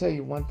going to tell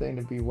you one thing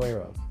to be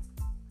aware of.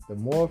 The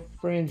more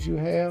friends you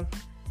have,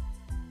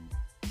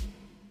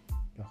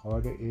 the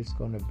harder it's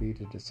going to be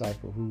to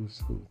decipher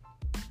who's who.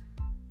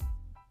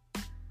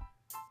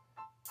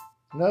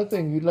 Another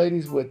thing, you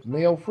ladies with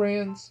male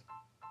friends,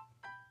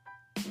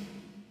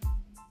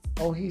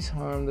 oh, he's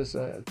harmless.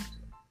 Let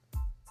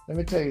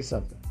me tell you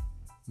something.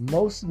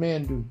 Most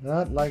men do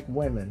not like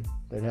women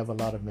that have a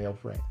lot of male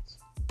friends.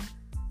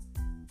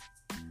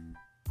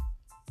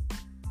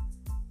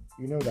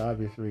 You know the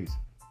obvious reason.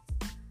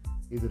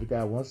 Either the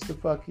guy wants to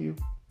fuck you,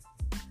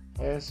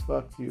 has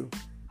fucked you,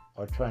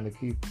 or trying to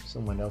keep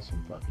someone else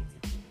from fucking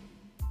you.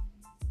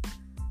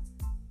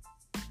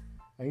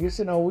 And you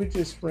say, no, we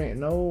just friends.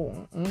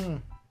 No,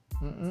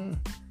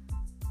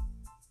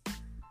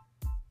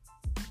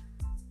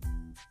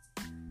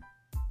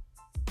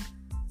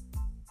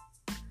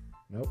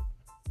 Nope.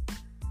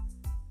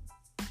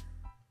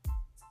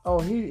 Oh,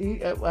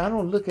 I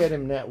don't look at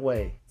him that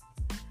way.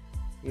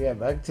 Yeah,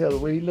 but I can tell the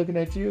way he's looking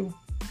at you.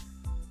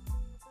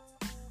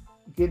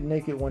 Get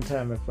naked one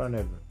time in front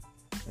of him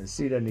and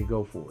see that he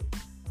go for it.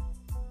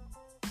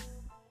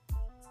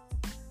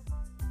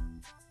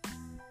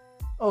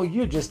 Oh,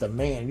 you're just a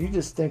man. You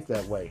just think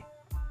that way.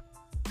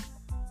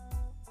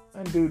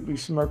 That dude be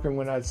smirking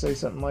when I say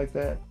something like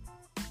that.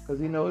 Because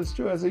he knows it's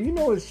true. I said, you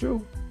know it's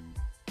true.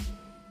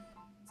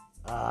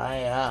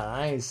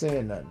 I ain't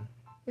saying nothing.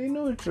 He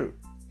knew it's true.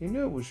 He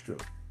knew it was true.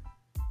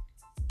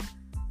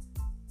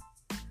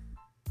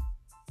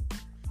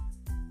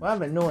 Well, I've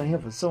been knowing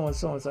him for so and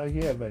so and so.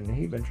 Yeah, but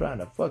he been trying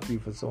to fuck you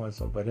for so and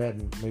so, but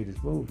hadn't made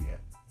his move yet.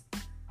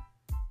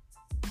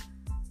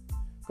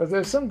 Because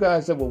there's some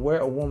guys that will wear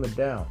a woman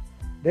down.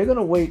 They're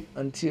gonna wait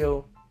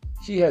until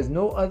she has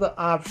no other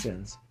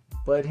options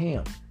but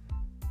him.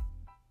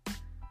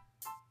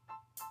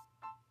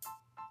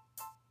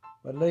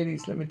 But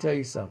ladies, let me tell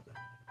you something.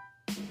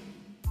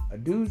 A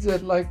dude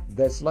that's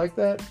like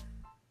that,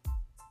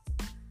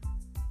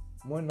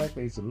 more than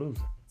likely he's a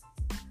loser.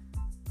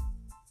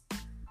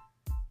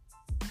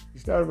 You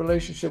start a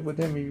relationship with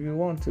him if you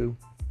want to.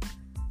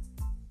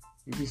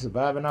 You be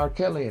surviving R.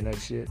 Kelly and that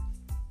shit.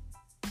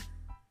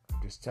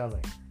 I'm just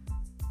telling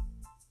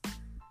you.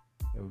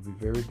 It would be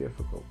very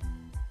difficult.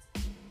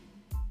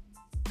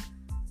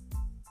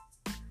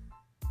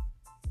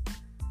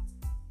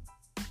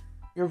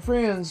 Your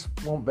friends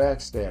won't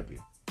backstab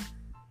you.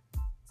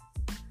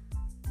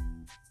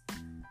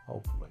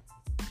 Hopefully.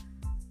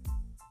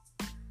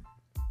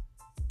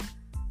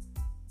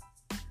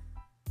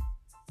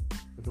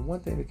 But the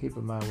one thing to keep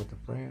in mind with a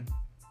friend,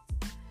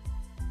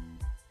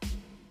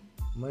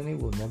 money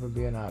will never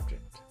be an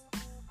object.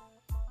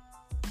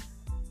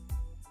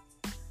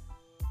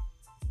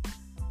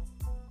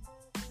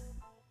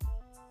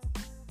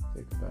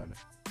 Think about it.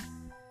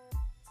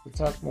 We'll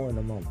talk more in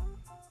a moment.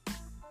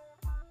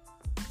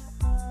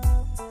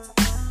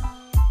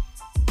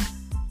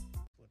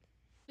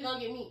 You gonna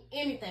get me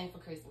anything for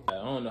Christmas? I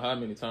don't know how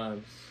many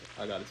times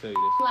I gotta tell you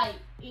this. Like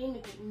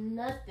anything,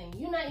 nothing.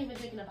 You're not even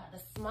thinking about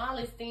the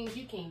smallest things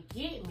you can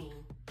get me.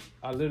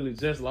 I literally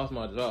just lost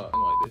my job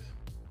like this.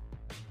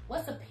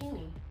 What's a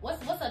penny?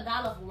 What's a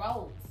dollar for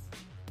rolls?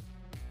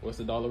 What's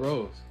the dollar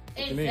rose?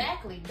 What you mean?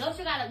 Exactly. Don't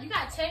you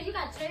got change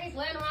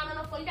laying around on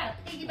the floor. You got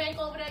a piggy bank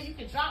over there. You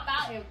can drop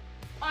out and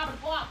probably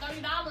pull out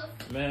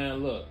 $30.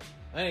 Man, look,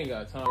 I ain't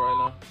got time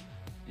right now.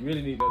 You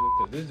really need that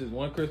because this is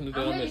one Christmas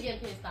that I'm I'm really missing.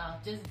 getting pissed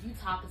off. Just you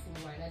talking to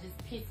me right now just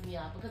pissing me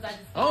off because I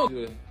just I don't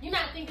do it. you're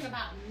not thinking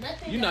about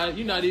nothing.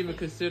 You're not even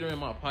considering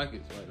my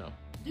pockets right now.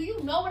 Do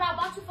you know what I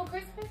bought you for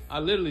Christmas? I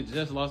literally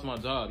just lost my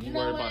job. You know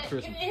worried what? about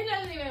Christmas? It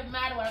doesn't even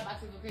matter what I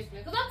bought you for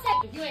Christmas because I'm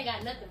taking if you ain't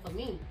got nothing for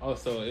me. Oh,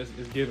 so it's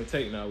give and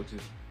take now, which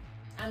is.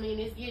 I mean,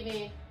 it's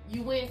giving.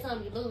 You win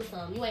some, you lose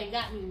some. You ain't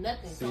got me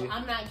nothing, See? so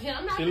I'm not.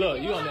 See,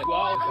 look, you on that. I'm not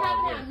all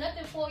gonna have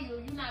nothing for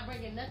you. You're not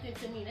bringing nothing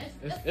to me.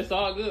 It's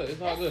all good.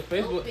 It's all good.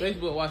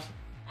 Facebook watching.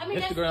 I mean,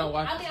 Instagram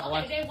watching. I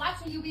mean, okay, they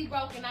watching you be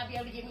broke and not be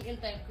able to give me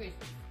anything for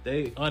Christmas.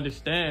 They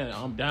understand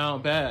I'm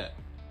down bad.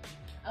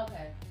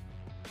 Okay.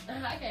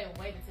 I can't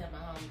wait to tell my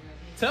homegirl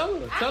this. Tell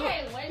her. I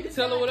can't wait to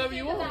tell her whatever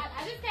you because want.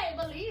 I just can't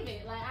believe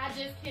it. Like, I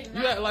just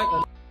cannot. You act like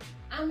a.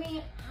 I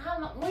mean, how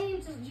long? When you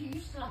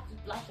just lost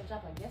your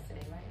job like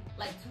yesterday, right?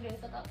 Like 2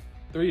 days ago.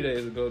 3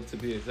 days ago to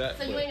be exact.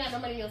 So you ain't got no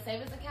money in your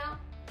savings account?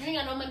 You ain't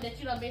got no money that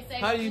you done been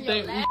saving? How do you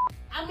think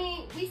I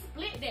mean, we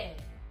split that.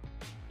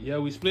 Yeah,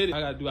 we split it.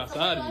 I gotta do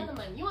outside so of you. Other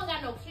money? You don't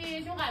got no kids.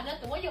 You don't got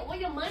nothing. Where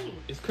your money?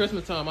 It's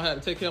Christmas time. I had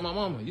to take care of my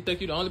mama. You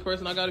think you the only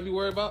person I gotta be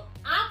worried about?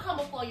 I'm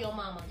coming for your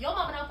mama. Your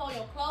mama don't fold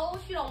your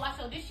clothes. She don't wash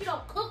your dish. She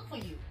don't cook for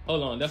you.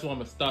 Hold on. That's why I'm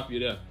gonna stop you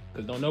there.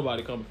 Cause don't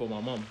nobody come before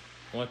my mama.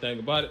 One thing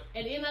about it.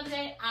 At the end of the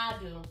day, I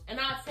do. And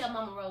I'll tell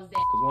Mama Rose that.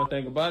 Cause one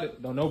thing about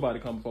it, don't nobody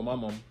come before my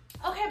mama.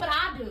 Okay, but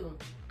I do.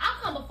 I'll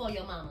come before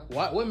your mama.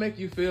 What make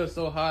you feel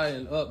so high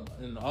and up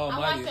and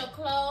almighty? I wash your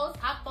clothes.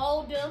 I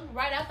fold them.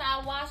 Right after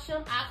I wash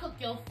them, I cook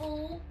your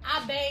food.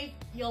 I bathe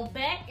your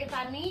back if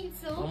I need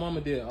to. My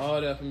mama did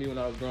all that for me when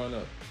I was growing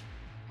up.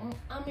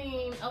 I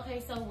mean,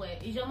 okay, so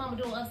what? Is your mama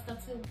doing other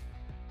stuff too?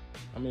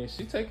 I mean,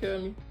 she take care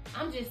of me.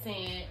 I'm just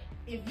saying,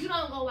 if you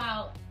don't go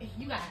out, if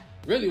you got...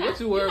 Really, what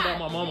you worry about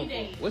my 3 mama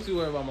days. for? What you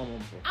worry about my mama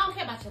for? I don't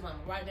care about your mama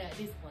right now at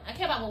this point. I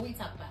care about what we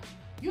talk about.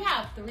 You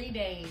have 3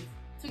 days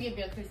to give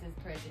your Christmas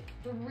present.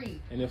 3.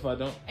 And if I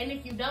don't? And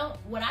if you don't,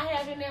 what I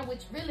have in there,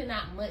 which really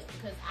not much,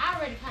 because I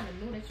already kind of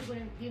knew that you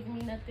wouldn't give me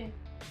nothing.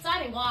 So I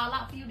didn't go all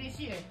out for you this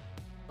year.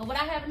 But what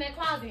I have in that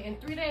closet, in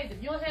 3 days,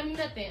 if you don't have me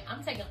nothing,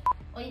 I'm taking...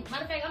 Or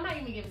matter of fact, I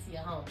might even give it to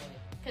your homeboy.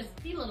 Because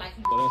he look like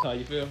he... So that's how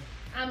you feel?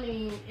 I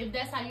mean, if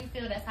that's how you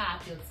feel, that's how I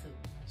feel too.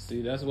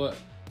 See, that's what...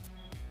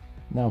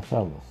 Now,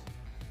 fellas,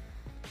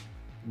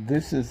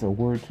 this is a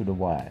word to the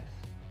wise.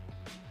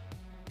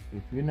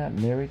 If you're not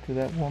married to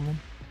that woman,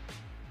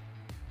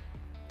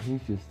 he's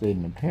just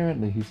stating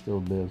apparently he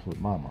still lives with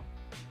mama.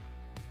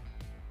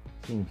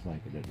 Seems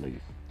like it at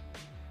least.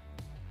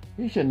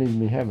 He shouldn't even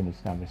be having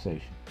this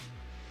conversation.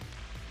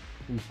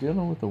 He's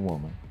dealing with a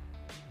woman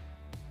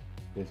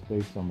that's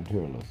based on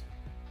materialism.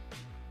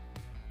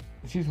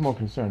 She's more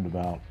concerned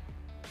about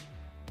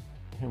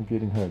him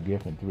getting her a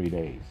gift in 3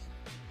 days.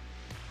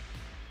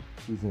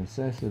 She's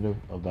insensitive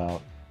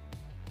about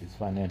his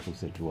financial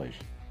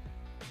situation.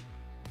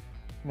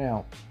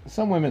 Now,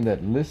 some women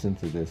that listen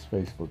to this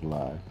Facebook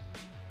Live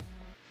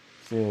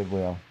said,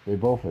 well, they're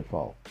both at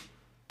fault.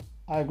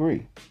 I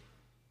agree.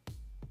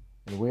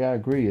 And the way I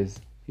agree is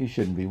he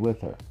shouldn't be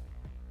with her.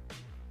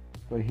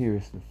 But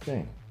here's the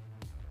thing.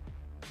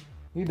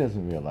 He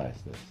doesn't realize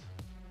this.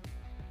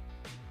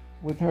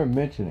 With her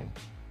mentioning,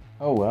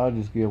 oh, well, I'll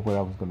just give what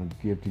I was going to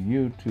give to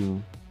you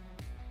to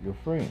your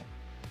friend.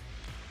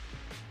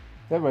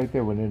 That right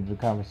there went into the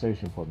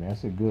conversation for me. I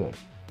said, good.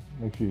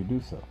 Make sure you do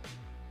so.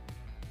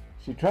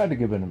 She tried to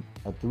give him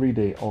a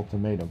 3-day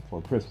ultimatum for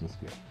a Christmas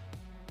gift.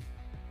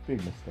 Big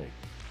mistake.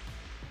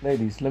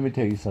 Ladies, let me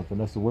tell you something.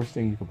 That's the worst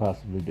thing you could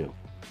possibly do.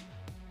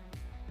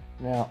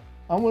 Now,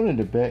 I'm willing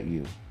to bet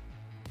you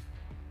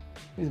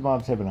his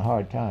mom's having a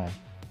hard time,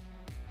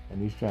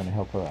 and he's trying to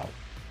help her out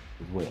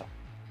as well.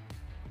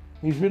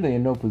 He's really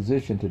in no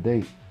position to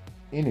date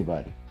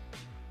anybody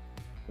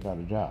without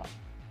a job.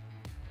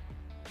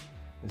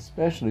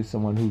 Especially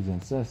someone who's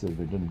insensitive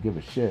and doesn't give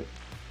a shit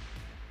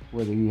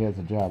whether he has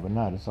a job or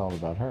not. It's all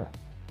about her.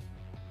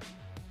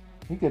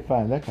 He could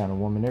find that kind of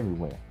woman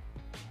everywhere.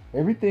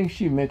 Everything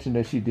she mentioned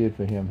that she did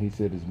for him, he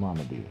said his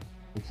mama did.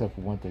 Except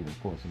for one thing, of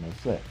course, and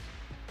that's sex.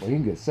 Well, he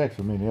can get sex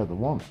from any other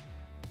woman.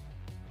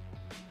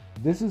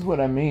 This is what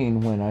I mean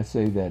when I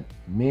say that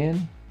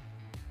men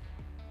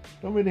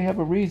don't really have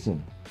a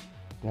reason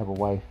to have a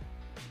wife,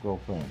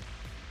 girlfriend.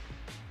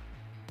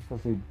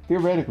 Because they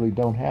theoretically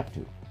don't have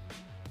to.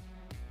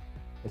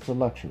 It's a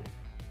luxury.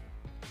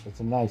 It's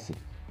a nicety.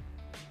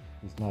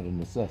 It's not a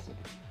necessity.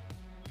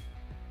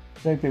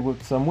 Same thing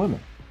with some women.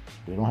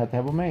 They don't have to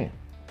have a man.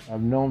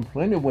 I've known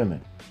plenty of women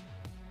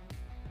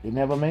didn't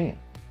have a man.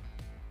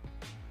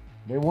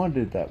 They wanted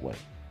it that way.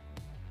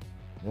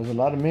 There's a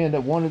lot of men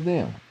that wanted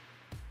them,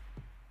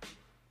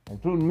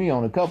 including me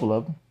on a couple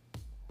of them.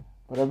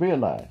 But I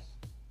realized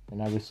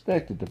and I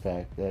respected the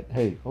fact that,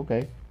 hey,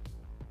 okay,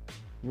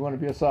 you want to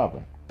be a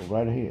sovereign, go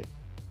right ahead.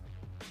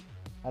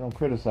 I don't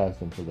criticize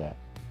them for that.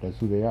 That's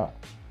who they are.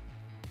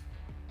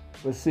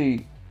 But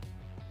see,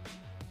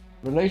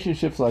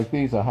 relationships like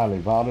these are highly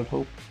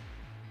volatile.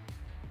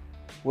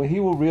 What he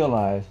will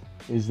realize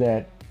is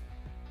that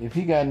if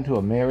he got into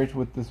a marriage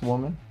with this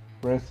woman,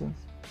 for instance,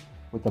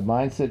 with the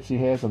mindset she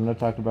has, I'm not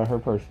talking about her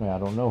personally, I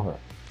don't know her,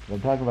 but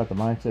I'm talking about the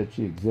mindset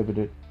she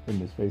exhibited in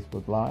this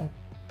Facebook Live.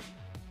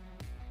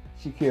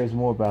 She cares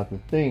more about the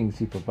things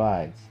he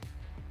provides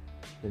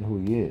than who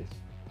he is.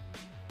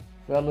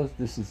 Fellas,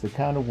 this is the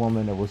kind of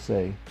woman that will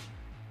say,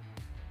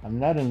 I'm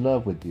not in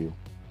love with you,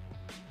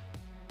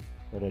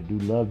 but I do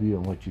love you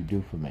and what you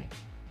do for me.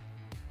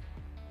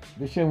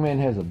 This young man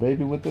has a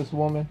baby with this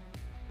woman.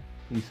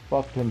 He's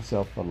fucked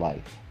himself for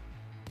life.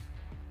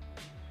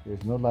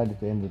 There's no light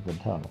at the end of the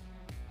tunnel.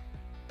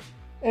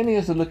 And he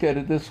has to look at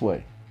it this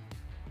way.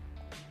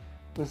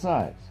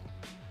 Besides,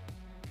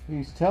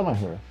 he's telling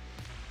her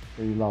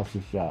that he lost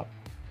his job.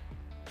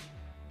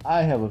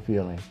 I have a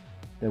feeling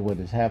that what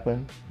has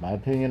happened, my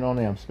opinion on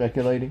it, I'm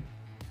speculating,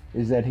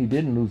 is that he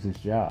didn't lose his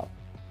job.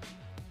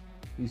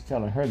 He's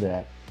telling her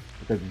that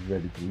because he's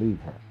ready to leave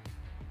her.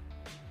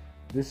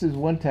 This is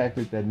one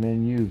tactic that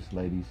men use,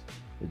 ladies.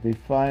 If they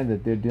find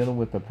that they're dealing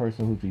with a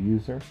person who's a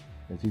user,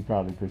 as he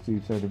probably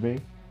perceives her to be,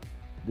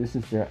 this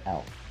is their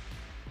out.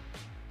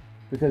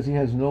 Because he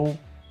has no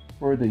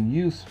further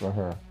use for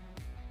her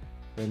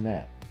than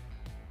that.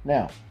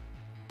 Now,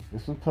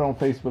 this was put on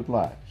Facebook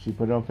Live. She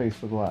put it on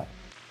Facebook Live,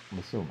 I'm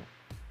assuming.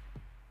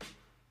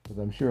 Because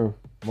I'm sure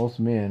most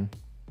men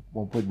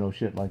won't put no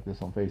shit like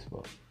this on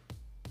Facebook.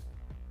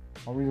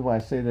 The reason why I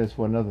say this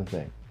for another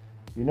thing.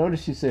 You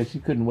notice she said she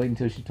couldn't wait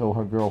until she told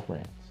her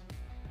girlfriends.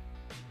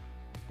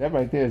 That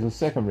right there is a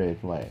second red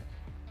flag.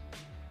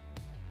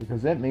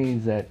 Because that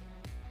means that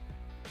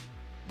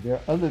there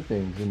are other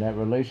things in that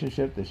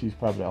relationship that she's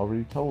probably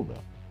already told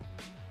them.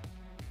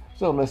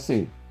 So let's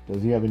see.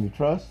 Does he have any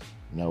trust?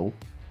 No.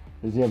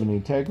 Does he have any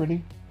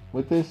integrity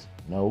with this?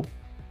 No.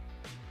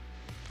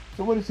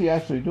 So what is he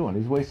actually doing?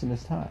 He's wasting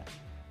his time.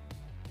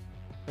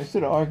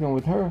 Instead of arguing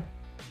with her,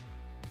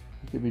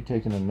 he could be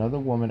taking another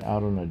woman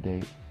out on a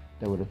date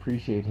that would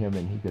appreciate him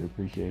and he could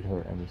appreciate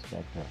her and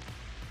respect her.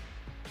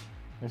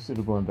 Instead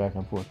of going back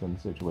and forth in a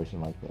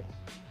situation like this.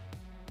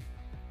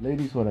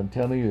 Ladies, what I'm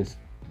telling you is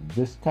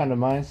this kind of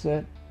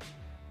mindset,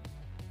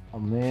 a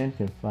man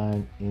can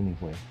find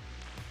anywhere.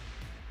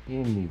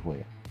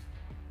 Anywhere.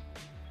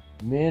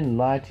 Men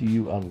lie to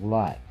you a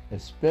lot,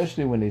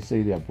 especially when they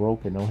say they're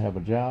broke and don't have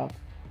a job.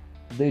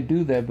 They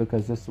do that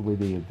because that's the way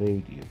they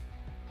evade you.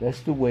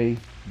 That's the way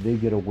they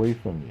get away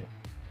from you.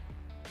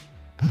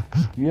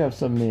 You have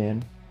some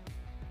men,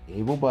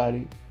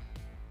 able-bodied,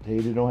 tell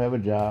you they don't have a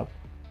job,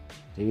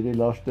 tell you they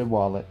lost their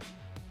wallet,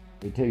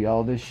 they tell you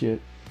all this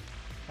shit.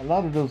 A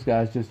lot of those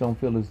guys just don't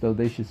feel as though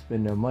they should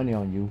spend their money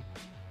on you.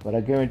 But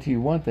I guarantee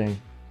you one thing,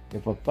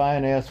 if a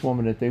fine-ass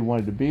woman that they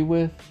wanted to be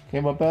with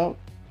came about,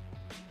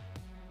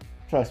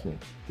 trust me,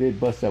 they'd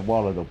bust that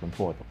wallet open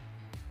for them.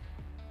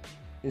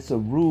 It's a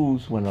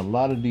ruse when a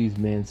lot of these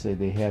men say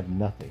they have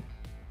nothing.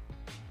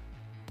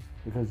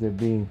 Because they're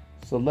being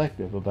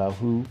selective about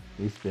who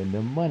they spend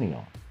their money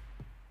on.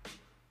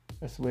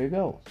 That's the way it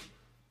goes.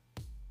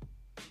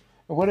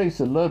 And what I used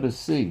to love to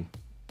see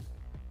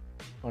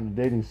on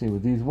the dating scene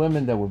was these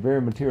women that were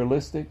very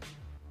materialistic,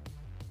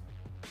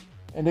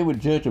 and they would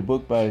judge a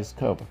book by its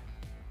cover.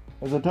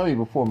 As I told you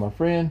before, my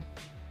friend,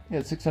 he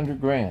had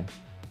 600 grand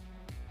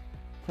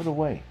put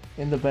away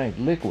in the bank,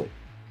 liquid.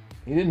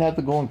 He didn't have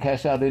to go and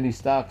cash out any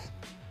stocks.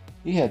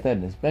 He had that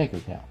in his bank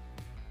account.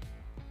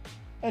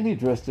 And he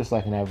dressed just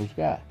like an average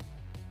guy.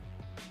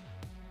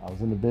 I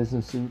was in the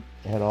business suit,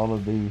 had all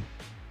of the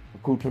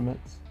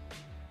accoutrements.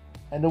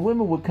 And the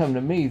women would come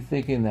to me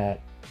thinking that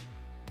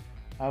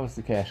I was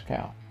the cash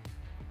cow.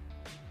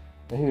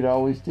 And he'd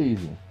always tease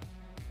me.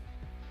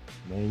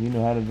 Man, you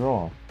know how to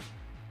draw 'em.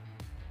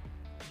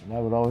 And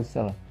I would always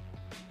tell him,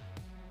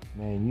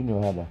 man, you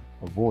know how to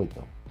avoid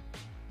them.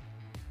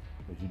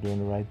 But you're doing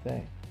the right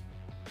thing.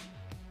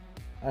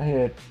 I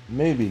had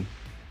maybe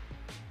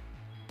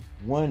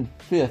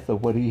 1/5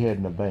 of what he had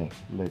in the bank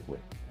liquid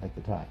at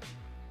the time.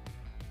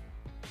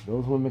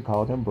 Those women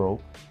called him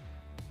broke,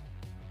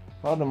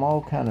 called him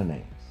all kind of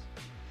names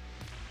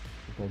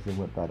because they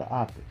went by the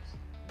optics.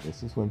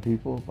 This is when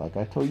people, like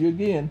I told you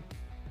again,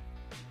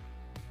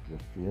 your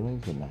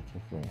feelings are not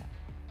your friend.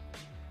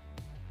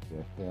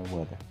 They're fair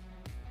weather.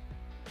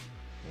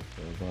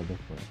 They're fair weather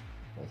friend.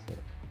 That's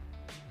it.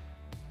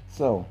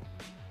 So,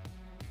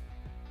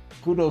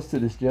 kudos to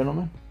this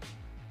gentleman.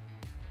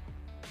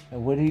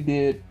 And what he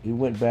did, he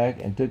went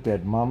back and took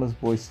that mama's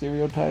boy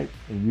stereotype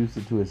and used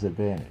it to his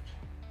advantage.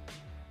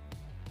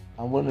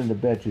 I'm willing to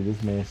bet you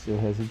this man still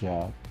has a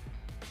job.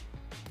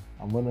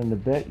 I'm willing to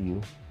bet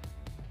you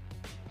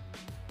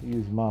he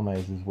used mama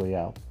as his way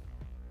out.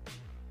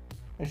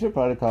 I should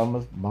probably call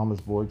him mama's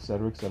boy,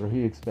 etc., etc.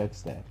 He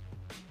expects that.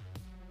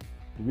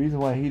 The reason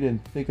why he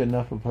didn't think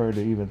enough of her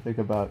to even think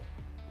about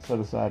set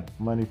aside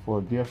money for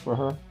a gift for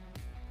her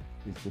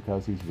is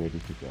because he's ready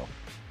to go.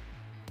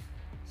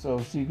 So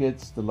she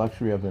gets the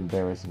luxury of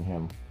embarrassing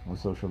him on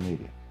social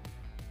media.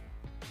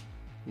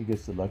 He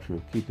gets the luxury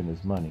of keeping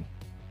his money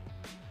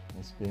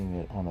and spending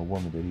it on a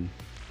woman that he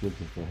gives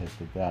it for his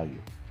the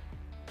value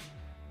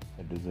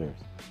that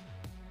deserves it.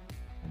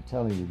 I'm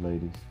telling you,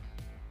 ladies,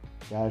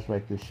 guys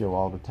write this show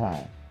all the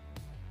time,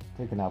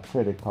 taking out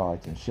credit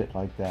cards and shit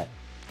like that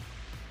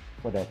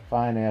for that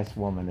fine-ass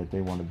woman that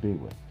they want to be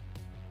with,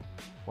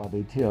 while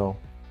they tell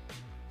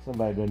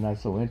somebody they're not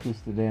so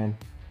interested in,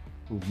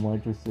 who's more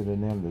interested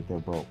in them, that they're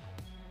broke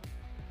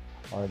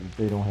or that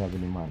they don't have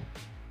any money.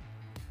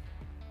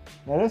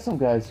 Now, there's some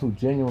guys who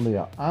genuinely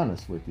are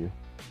honest with you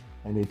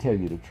and they tell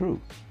you the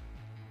truth.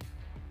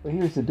 But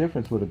here's the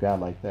difference with a guy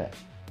like that.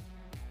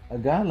 A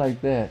guy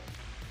like that,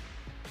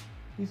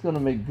 he's going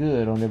to make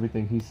good on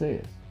everything he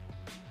says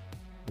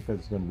because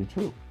it's going to be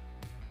true.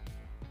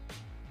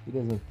 He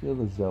doesn't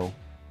feel as though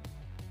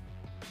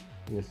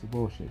he has to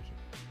bullshit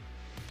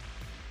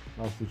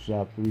you. Lost his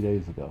job 3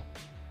 days ago.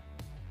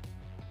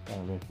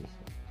 Kind of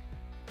interesting.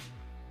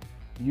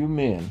 You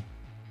men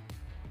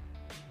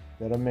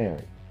that are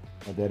married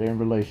or that are in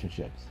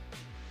relationships,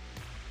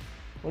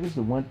 what is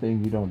the one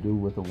thing you don't do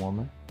with a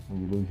woman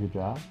when you lose your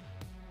job?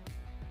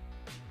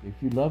 If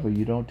you love her,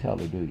 you don't tell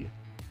her, do you?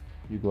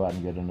 You go out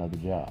and get another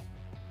job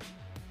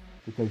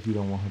because you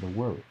don't want her to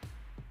worry.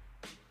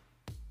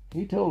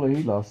 He told her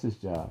he lost his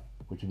job,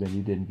 which meant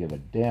he didn't give a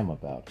damn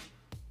about it.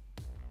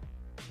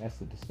 That's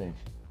the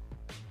distinction.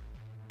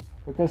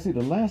 Because see,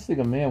 the last thing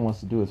a man wants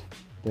to do is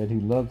that he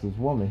loves his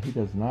woman. He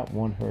does not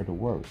want her to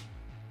worry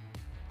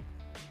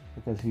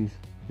because he's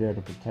there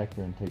to protect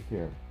her and take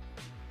care of her.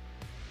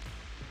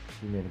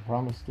 He made a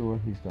promise to her,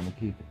 he's going to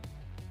keep it.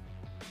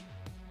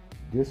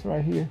 This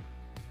right here,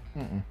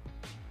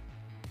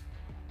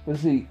 But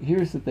see,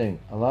 here's the thing.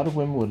 A lot of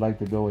women would like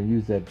to go and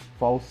use that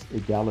false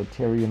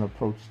egalitarian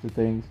approach to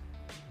things.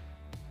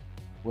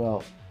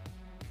 Well,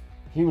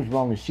 he was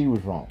wrong and she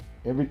was wrong.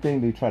 Everything,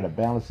 they try to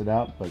balance it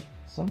out, but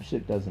some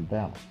shit doesn't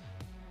balance.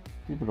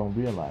 People don't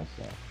realize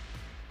that.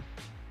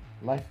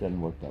 Life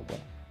doesn't work that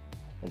way.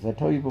 As I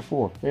told you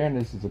before,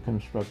 fairness is a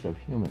construct of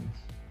humans,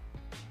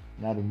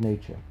 not of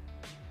nature,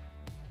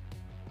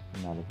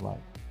 not of life.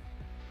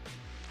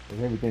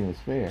 If everything was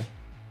fair,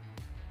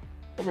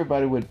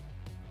 everybody would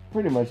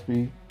pretty much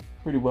be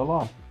pretty well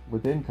off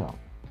with income.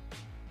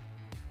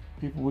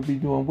 People would be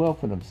doing well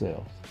for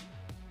themselves.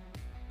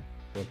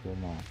 But they're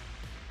not.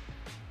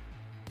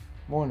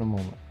 More in a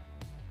moment.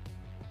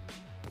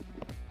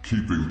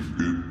 Keeping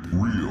it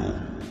real.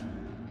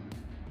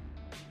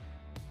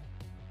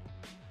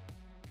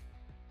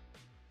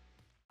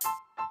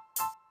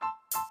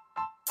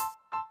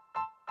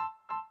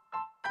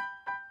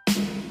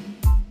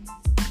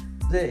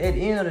 At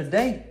the end of the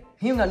day,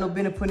 he don't got no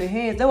business putting his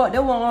hands. That's what I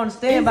don't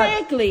understand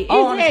exactly, about. I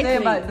don't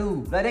understand about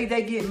dudes. Like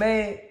they get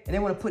mad and they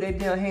want to put their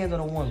damn hands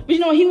on a woman. But you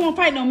know he won't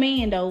fight no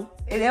man though.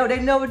 And they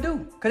never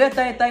do. Cause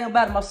that thing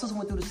about it, my sister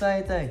went through the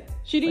same thing.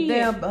 She did. But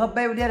damn, her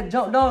baby daddy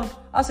jumped on her.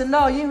 I said,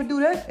 no, you ain't gonna do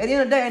that. At the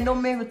end of the day, ain't no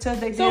man gonna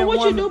touch that damn woman.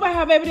 So what you do about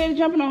her baby daddy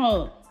jumping on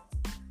her?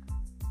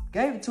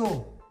 Gave it to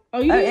him. Oh,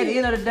 you did? At the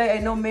end of the day,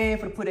 ain't no man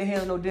for to put their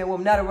hands on no damn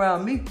woman, not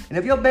around me. And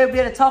if your baby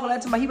daddy talking like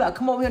that to me, he about to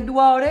come over here and do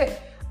all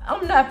that.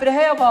 I'm not for to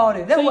have all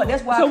that. That's why I came over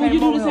here. So would you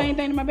do the same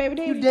thing to my baby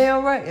daddy? You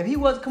damn right. If he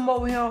wasn't come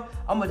over here,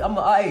 I'ma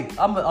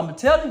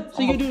tell him.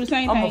 So you do the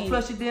same thing? I'ma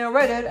flush it damn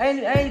right. I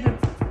ain't even.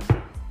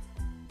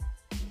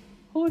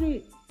 Who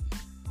did?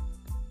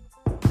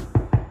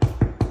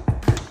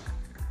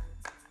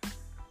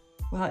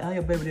 Well, how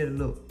your baby daddy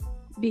look?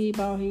 Big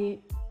bald head.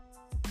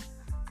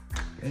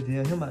 That's the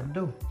hell him out the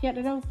door. He out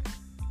the door.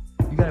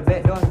 You got a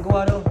back door I can go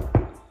out of?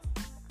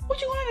 What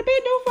you want in the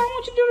back door I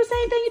want you to do the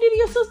same thing you did to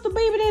your sister,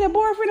 baby daddy,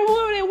 boyfriend, or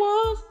whoever that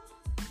was.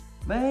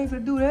 Man, I ain't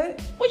finna do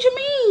that. What you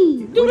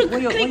mean? Do the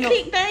When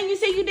click thing you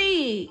said you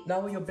did.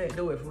 Now, where your back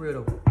door at for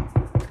real, though?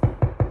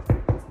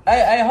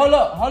 Hey, hold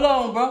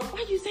on, bro.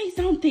 Why you say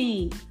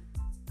something?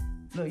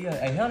 Look, yeah,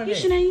 hey, handle You that.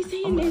 should ain't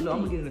saying I'm nothing.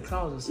 gonna get in the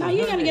closet. No,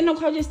 you ain't gotta get no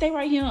call. Just stay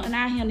right here, and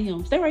I'll handle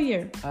him. Stay right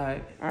here. All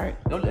right. All right.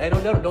 Don't let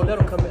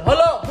him come in. Hold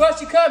on, bro,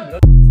 she coming.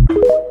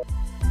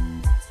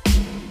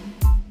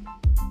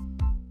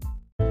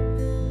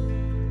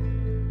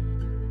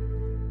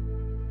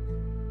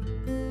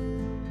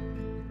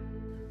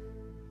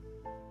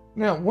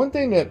 Now, one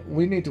thing that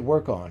we need to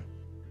work on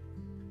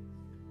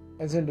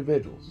as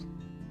individuals,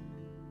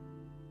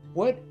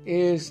 what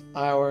is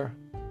our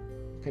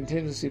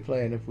contingency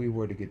plan if we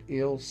were to get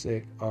ill,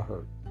 sick, or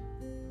hurt?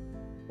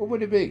 What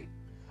would it be?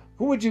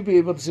 Who would you be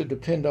able to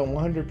depend on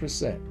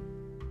 100%?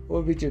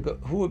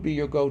 Who would be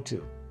your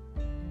go-to?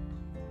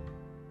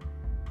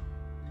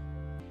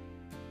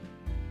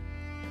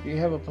 Do you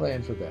have a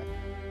plan for that?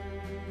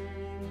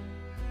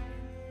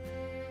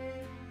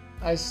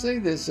 I say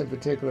this in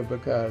particular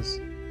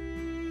because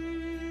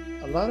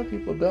a lot of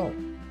people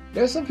don't.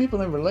 There's some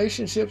people in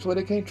relationships where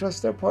they can't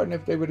trust their partner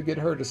if they were to get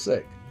hurt or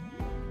sick.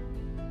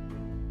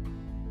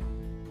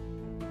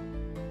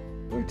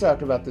 We've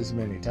talked about this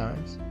many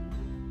times.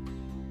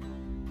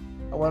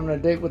 I went on a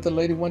date with a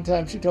lady one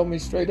time. She told me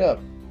straight up.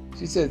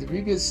 She said, if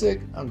you get sick,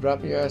 I'm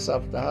dropping your ass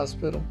off at the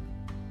hospital.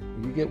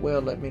 When you get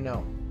well, let me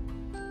know.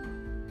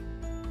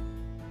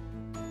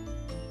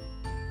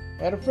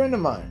 I had a friend of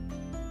mine.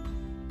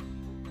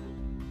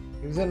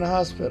 He was in the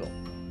hospital.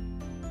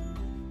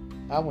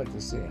 I went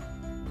to see him.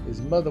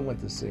 His mother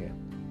went to see him.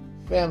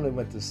 Family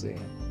went to see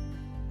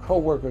him.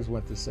 Co-workers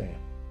went to see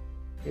him.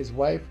 His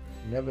wife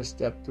never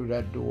stepped through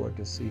that door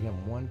to see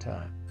him one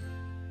time.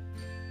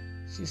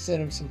 She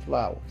sent him some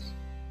flowers.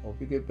 Hope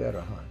you get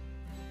better, hon.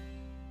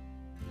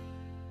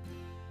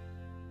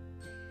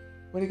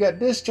 When he got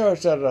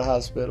discharged out of the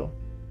hospital,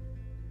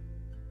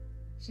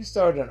 she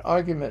started an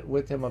argument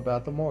with him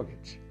about the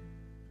mortgage.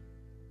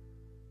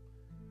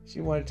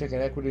 She wanted to take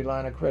an equity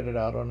line of credit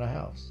out on the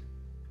house.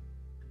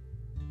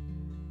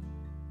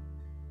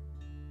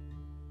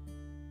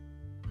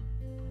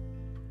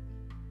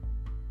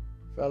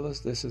 Fellas,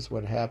 this is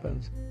what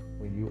happens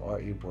when you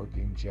are a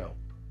working Joe.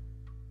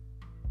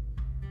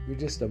 You're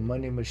just a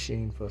money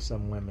machine for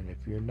some women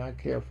if you're not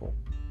careful.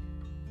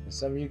 And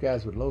some of you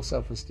guys with low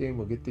self-esteem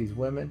will get these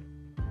women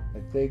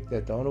and think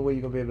that the only way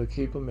you're going to be able to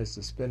keep them is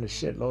to spend a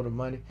shitload of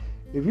money.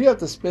 If you have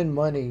to spend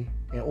money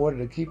in order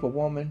to keep a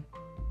woman,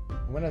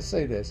 when I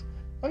say this,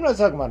 I'm not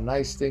talking about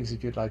nice things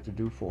that you'd like to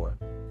do for her,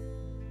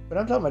 but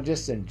I'm talking about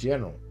just in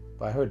general.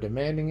 By her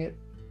demanding it,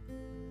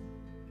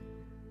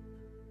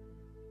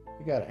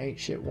 you got an ain't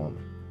shit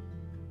woman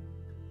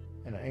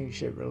and an ain't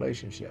shit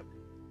relationship.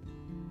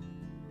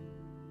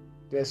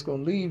 That's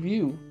going to leave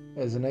you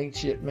as an ain't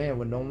shit man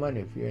with no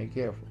money if you ain't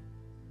careful.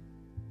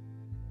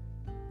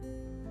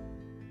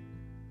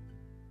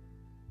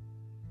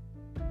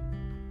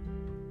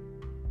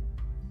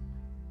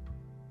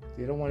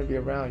 They don't want to be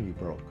around you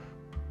broke.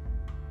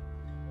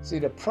 See,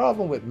 the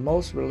problem with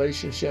most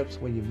relationships,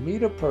 when you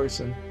meet a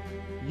person,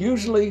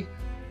 usually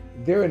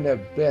they're in their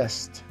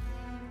best,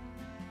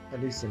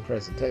 at least in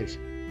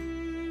presentation.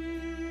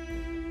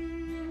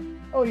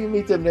 Oh, you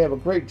meet them, they have a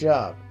great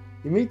job.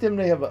 You meet them,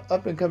 they have an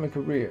up-and-coming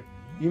career.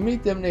 You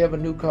meet them, they have a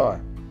new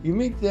car. You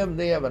meet them,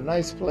 they have a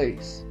nice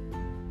place.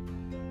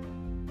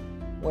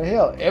 Well,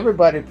 hell,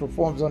 everybody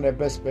performs on their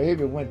best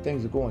behavior when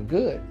things are going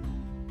good.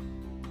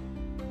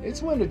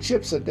 It's when the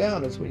chips are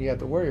down is when you have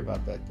to worry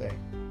about that thing.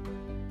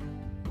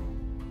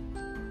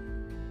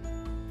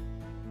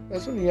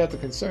 That's when you have to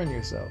concern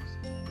yourselves.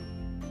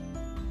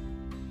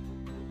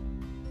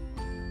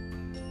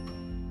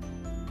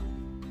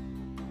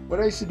 What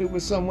I used to do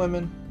with some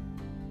women,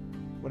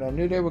 when I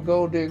knew they were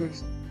gold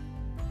diggers,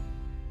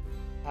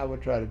 I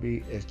would try to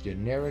be as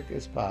generic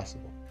as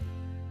possible.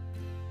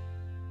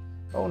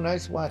 Oh,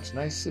 nice watch,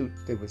 nice suit,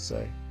 they would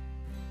say.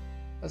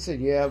 I said,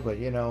 yeah, but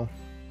you know,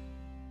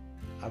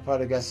 I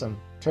probably got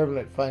some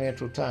turbulent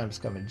financial times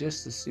coming,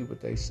 just to see what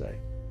they say.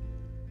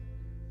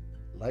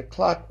 Like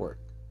clockwork.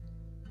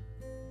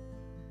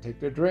 Take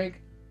their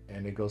drink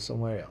and they go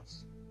somewhere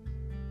else.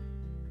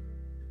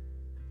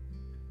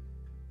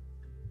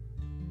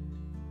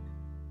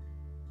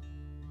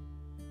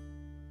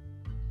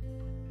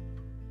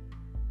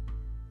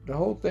 The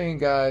whole thing,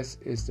 guys,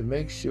 is to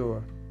make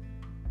sure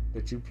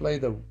that you play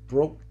the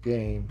broke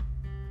game.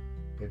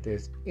 If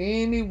there's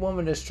any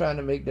woman that's trying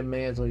to make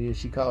demands on you and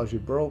she calls you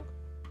broke,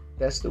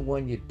 that's the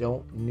one you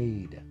don't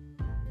need.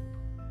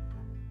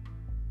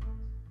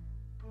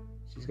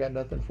 She's got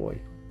nothing for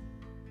you.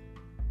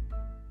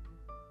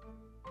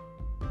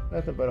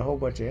 Nothing but a whole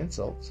bunch of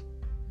insults.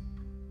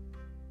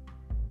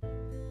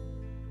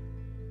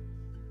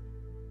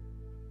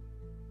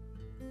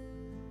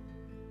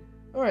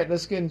 All right,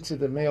 let's get into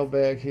the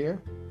mailbag here.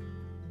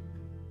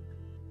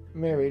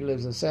 Mary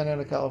lives in Santa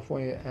Ana,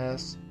 California,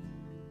 asks,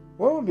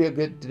 where would be a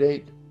good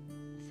date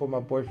for my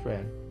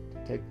boyfriend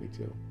to take me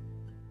to?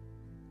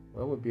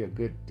 Where would be a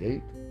good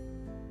date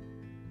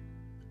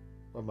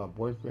for my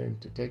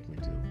boyfriend to take me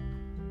to.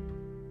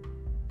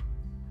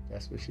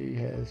 That's what she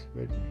has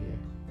written here.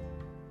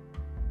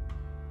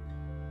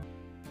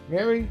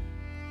 Mary,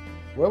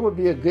 where would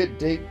be a good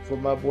date for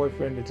my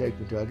boyfriend to take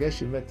me to? I guess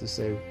you meant to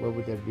say where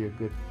would be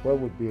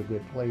a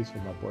good place for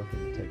my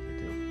boyfriend to take me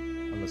to?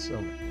 I'm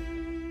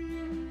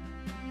assuming.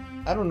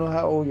 I don't know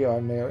how old you are,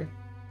 Mary,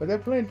 but there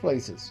are plenty of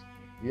places.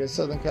 You're in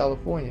Southern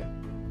California.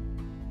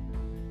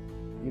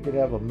 You could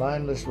have a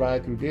mindless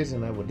ride through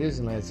Disneyland. Well,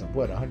 Disneyland's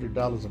what,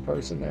 $100 a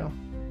person now?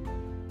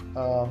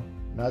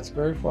 Knott's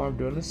Berry Farm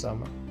during the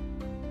summer.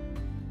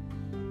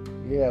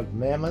 You have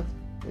Mammoth,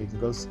 where you can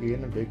go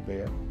skiing and Big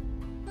Bear.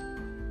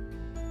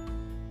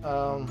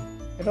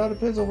 It all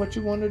depends on what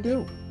you want to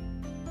do,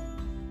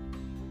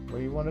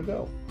 where you want to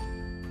go.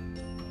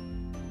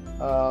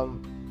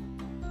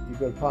 You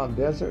go to Palm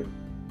Desert,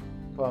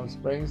 Palm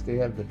Springs. They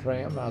have the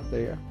tram out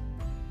there.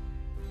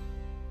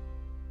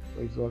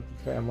 Where you go up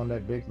the tram on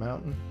that big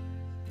mountain.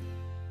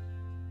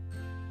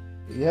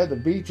 You have the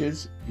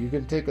beaches. You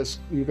can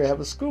have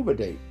a scuba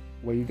date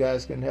where you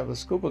guys can have a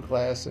scuba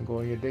class and go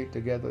on your date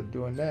together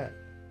doing that.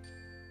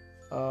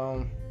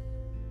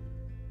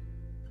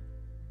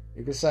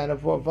 You can sign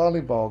up for a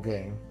volleyball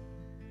game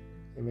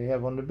you may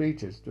have on the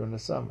beaches during the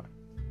summer.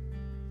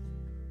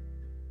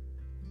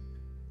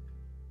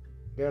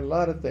 There are a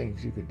lot of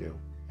things you could do.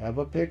 Have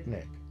a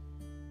picnic.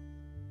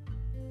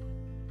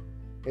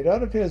 It all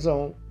depends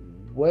on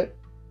what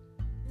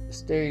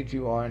stage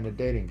you are in the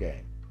dating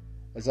game.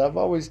 As I've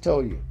always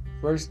told you,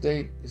 first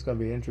date is going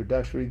to be an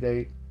introductory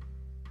date,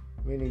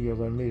 meaning you're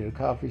going to meet at a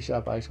coffee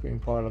shop, ice cream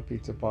parlor,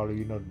 pizza parlor,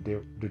 you know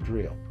the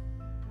drill.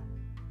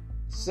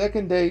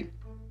 Second date,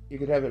 you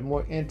could have it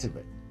more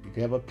intimate. You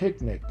could have a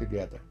picnic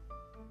together.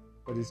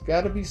 But it's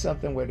got to be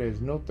something where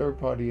there's no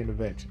third-party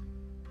intervention.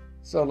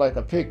 So like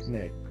a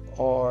picnic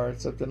or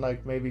something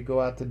like maybe go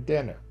out to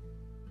dinner.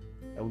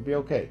 That would be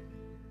okay.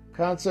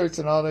 Concerts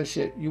and all that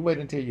shit, you wait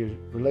until your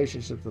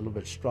relationship's a little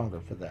bit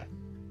stronger for that.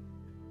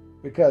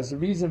 Because the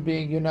reason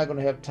being, you're not going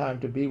to have time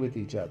to be with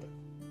each other.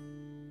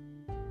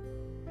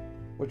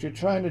 What you're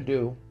trying to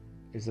do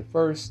is the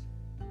first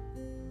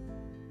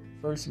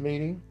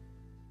meeting,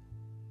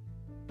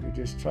 you're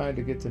just trying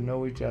to get to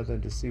know each other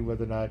and to see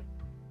whether or not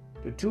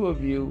the two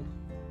of you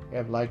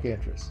have like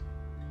interests.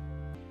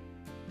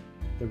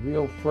 The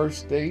real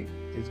first date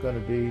is going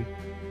to be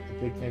a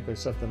picnic or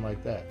something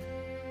like that.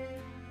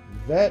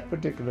 That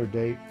particular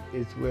date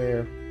is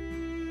where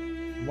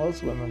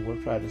most women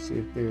will try to see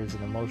if there is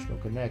an emotional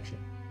connection.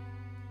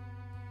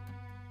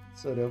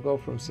 So they'll go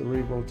from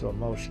cerebral to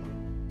emotional.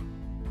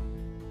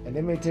 And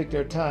they may take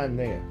their time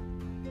there.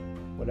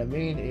 What I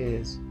mean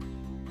is,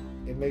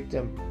 it may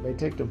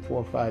take them 4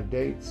 or 5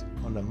 dates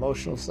on the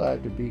emotional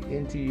side to be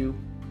into you,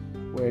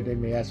 where they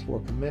may ask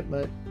for a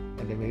commitment,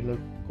 and they may look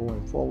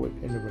going forward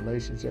in the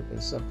relationship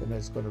as something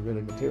that's going to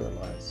really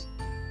materialize.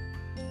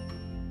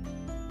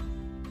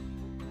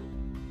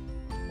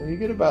 When you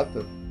get about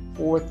the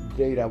 4th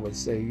date, I would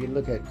say, you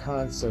look at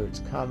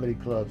concerts, comedy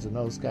clubs, and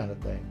those kind of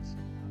things.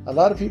 A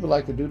lot of people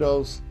like to do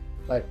those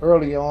like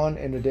early on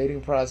in the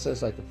dating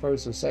process, like the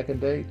 1st or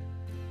 2nd date.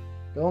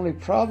 The only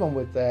problem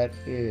with that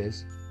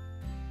is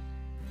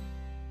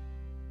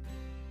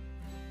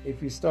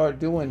if you start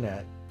doing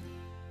that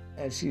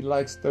and she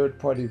likes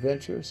third-party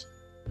ventures,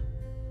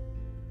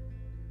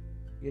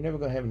 you're never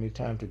going to have any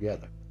time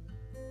together.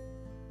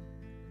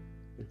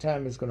 The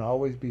time is going to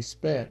always be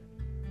spent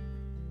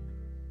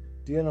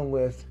dealing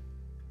with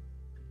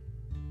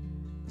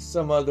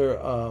some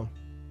other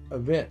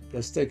event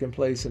that's taking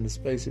place in the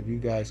space of you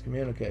guys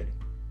communicating.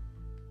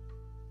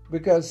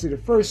 Because, see, the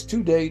first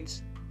 2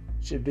 dates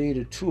should be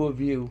the two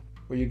of you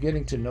where you're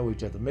getting to know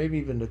each other, maybe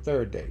even the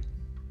 3rd date.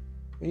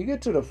 When you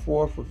get to the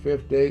 4th or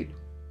 5th date,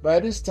 by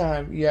this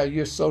time, yeah,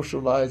 you're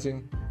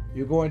socializing,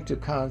 you're going to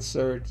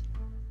concerts,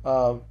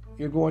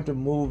 you're going to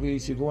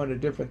movies, you're going to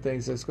different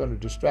things that's going to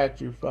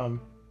distract you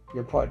from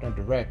your partner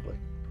directly.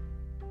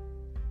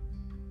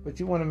 But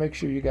you want to make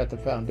sure you got the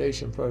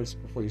foundation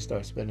first before you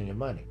start spending your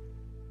money.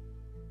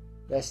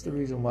 That's the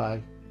reason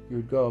why you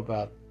would go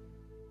about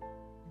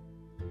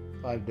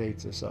 5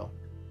 dates or so.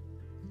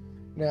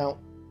 Now,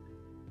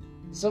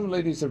 some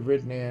ladies have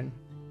written in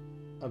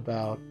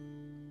about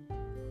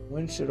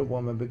when should a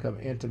woman become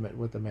intimate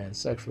with a man,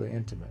 sexually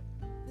intimate.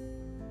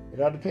 It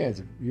all depends.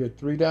 If you're a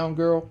 3-down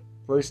girl,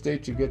 first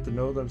date you get to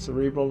know them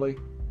cerebrally.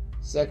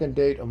 2nd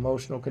date,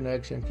 emotional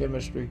connection,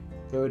 chemistry.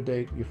 3rd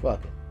date, you're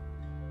fucking.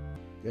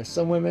 There's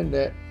some women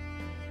that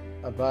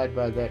abide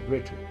by that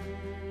ritual.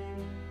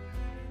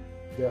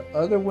 There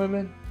are other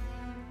women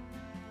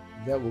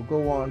that will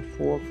go on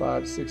 4,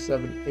 5, 6,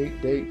 7,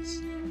 8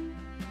 dates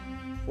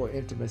before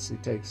intimacy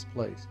takes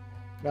place.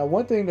 Now,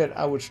 one thing that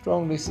I would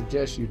strongly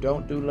suggest you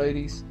don't do,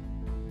 ladies,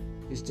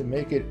 is to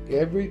make it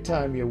every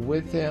time you're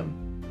with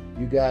him,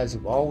 you guys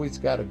have always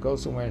got to go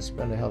somewhere and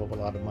spend a hell of a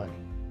lot of money.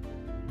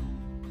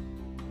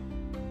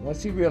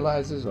 Once he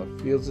realizes or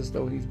feels as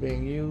though he's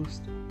being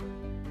used,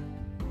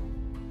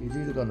 he's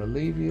either going to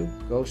leave you,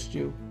 ghost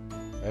you,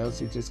 or else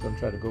he's just going to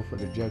try to go for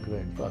the jugular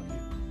and fuck you.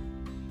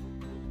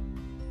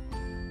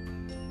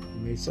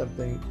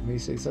 may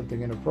say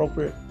something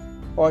inappropriate,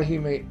 or he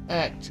may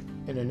act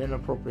in an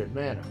inappropriate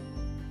manner.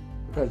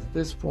 Because at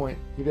this point,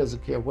 he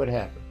doesn't care what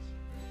happens.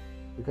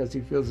 Because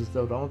he feels as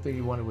though the only thing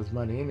he wanted was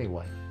money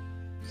anyway.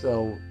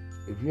 So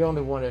if you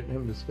only wanted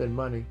him to spend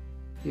money,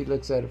 he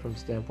looks at it from the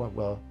standpoint,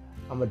 well,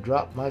 I'm going to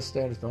drop my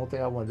standards. The only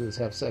thing I want to do is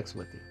have sex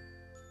with you.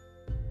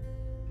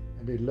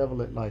 And they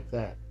level it like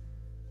that.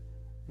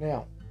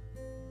 Now,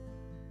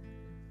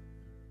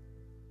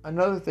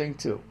 another thing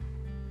too.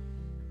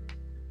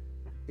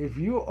 If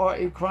you are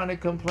a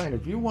chronic complainer,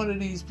 if you're one of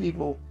these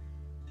people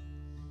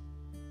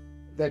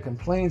that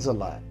complains a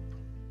lot,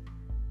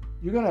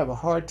 you're going to have a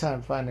hard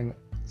time finding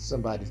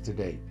somebody to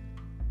date.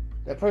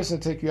 That person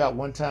will take you out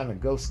one time and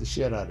ghost the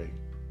shit out of you.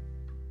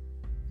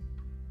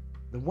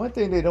 The one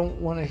thing they don't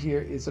want to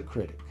hear is a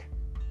critic.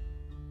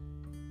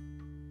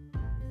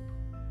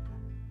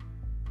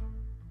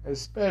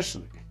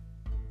 Especially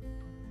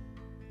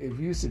if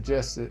you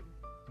suggested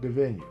the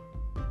venue.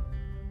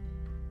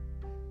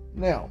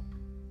 Now,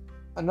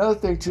 another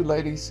thing too,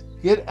 ladies,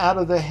 get out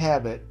of the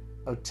habit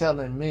of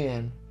telling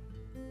men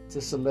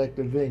to select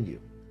a venue.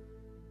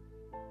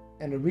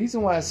 And the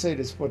reason why I say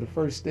this for the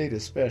first date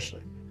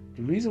especially,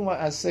 the reason why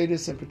I say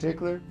this in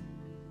particular,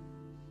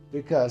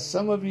 because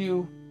some of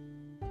you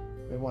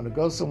may want to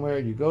go somewhere,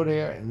 you go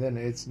there, and then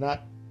it's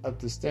not up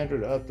to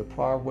standard, up to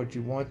par what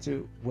you want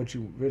to, what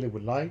you really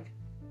would like.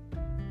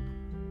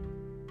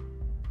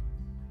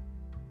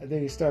 And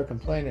then you start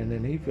complaining,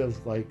 and he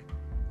feels like,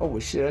 oh, well,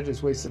 shit, I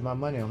just wasted my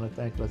money on a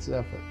thankless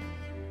effort.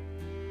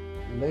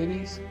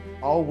 Ladies,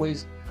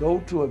 always go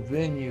to a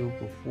venue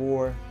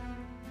before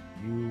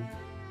you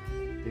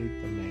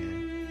date the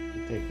man,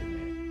 to take the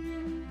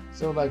man.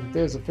 So, like, if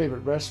there's a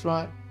favorite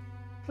restaurant,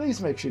 please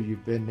make sure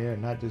you've been there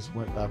and not just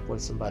went by what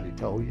somebody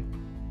told you.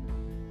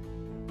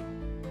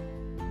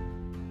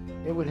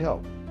 It would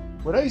help.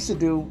 What I used to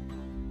do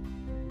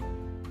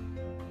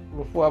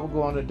before I would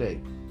go on a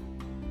date,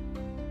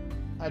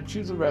 I'd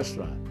choose a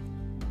restaurant.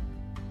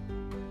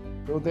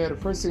 Go there, the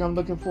first thing I'm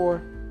looking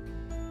for,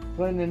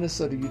 cleanliness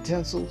of the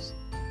utensils,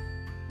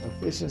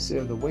 efficiency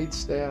of the wait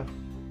staff,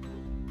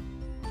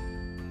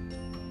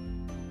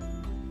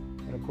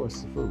 and of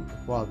course the food, the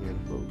quality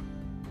of the food.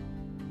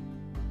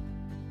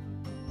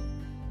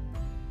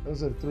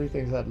 Those are the three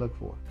things I'd look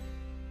for.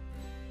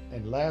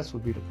 And last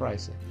would be the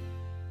pricing,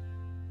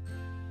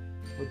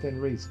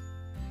 within reason.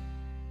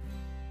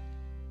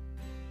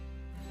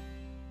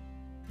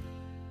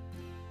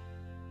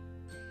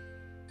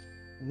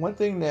 One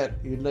thing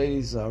that you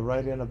ladies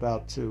write in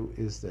about too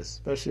is this,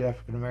 especially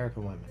African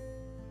American women.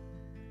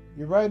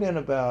 You write in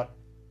about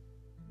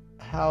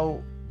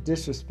how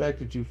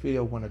disrespected you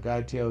feel when a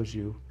guy tells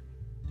you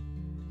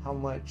how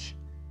much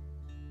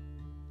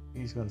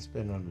he's going to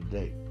spend on the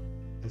date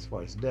as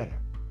far as dinner.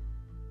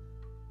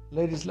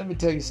 Ladies, let me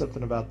tell you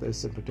something about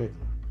this in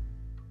particular.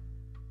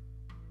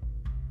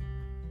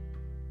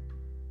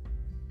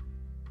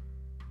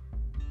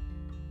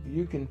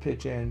 You can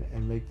pitch in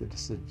and make the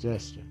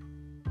suggestion.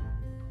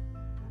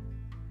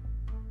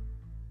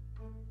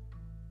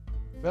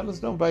 Fellas,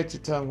 don't bite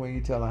your tongue when you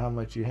tell her how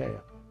much you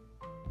have.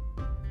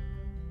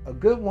 A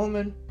good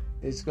woman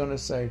is going to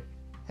say,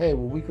 hey,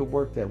 well, we could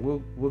work that.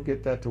 We'll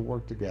get that to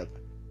work together.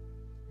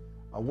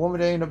 A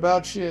woman that ain't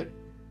about shit,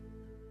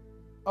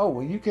 oh,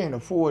 well, you can't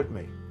afford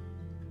me.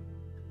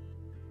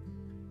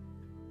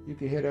 You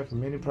can hear that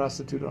from any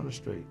prostitute on the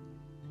street.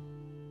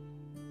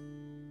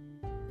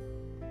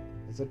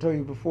 As I told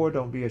you before,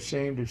 don't be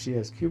ashamed if she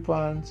has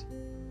coupons.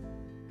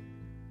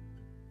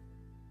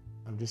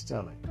 I'm just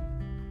telling you.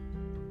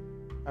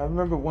 I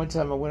remember one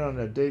time I went on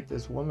a date.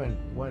 This woman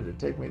wanted to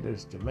take me to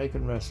this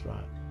Jamaican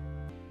restaurant.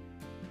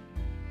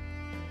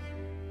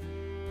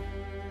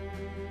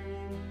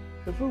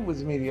 The food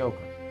was mediocre.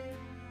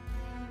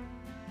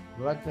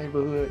 Black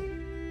neighborhood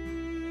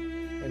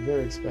and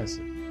very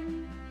expensive.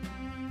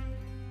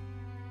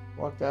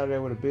 Walked out of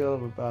there with a bill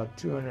of about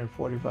 $245.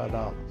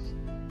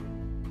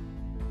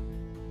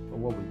 For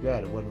what we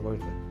got, it wasn't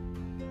worth it.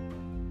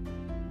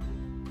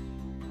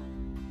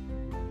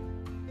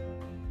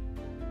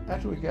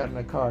 After we got in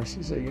the car,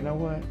 she said, you know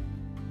what?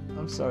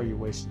 I'm sorry you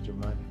wasted your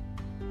money.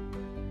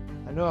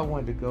 I know I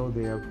wanted to go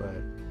there, but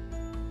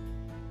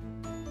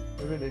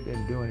it really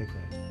didn't do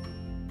anything.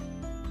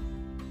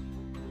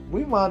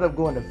 We wound up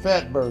going to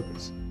Fat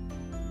Burgers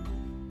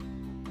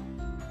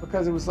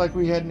because it was like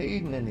we hadn't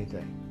eaten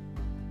anything.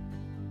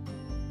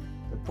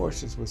 The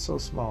portions were so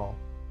small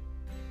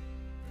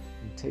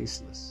and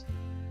tasteless.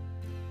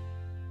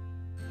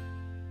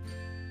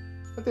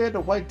 But they had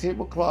the white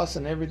tablecloths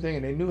and everything,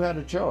 and they knew how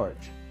to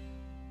charge.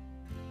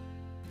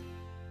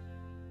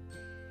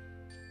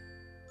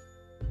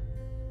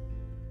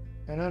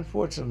 And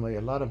unfortunately,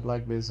 a lot of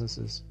black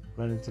businesses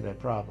run into that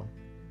problem.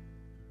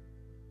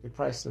 They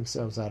price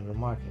themselves out of the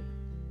market,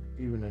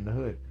 even in the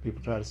hood.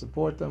 People try to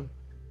support them.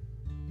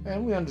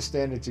 And we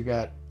understand that you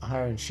got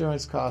higher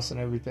insurance costs and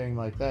everything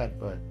like that,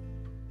 but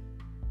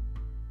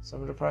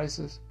some of the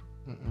prices,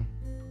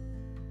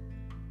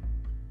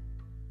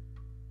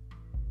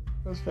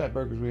 Those Fat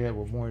Burgers we had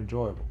were more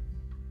enjoyable.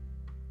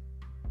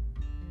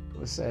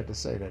 was sad to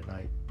say that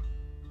night.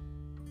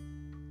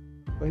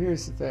 But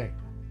here's the thing.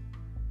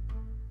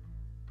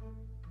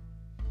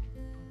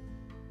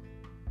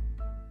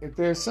 If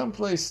there's some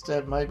place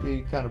that might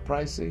be kind of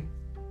pricey,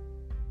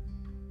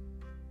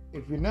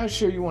 if you're not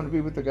sure you want to be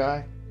with the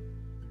guy,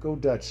 go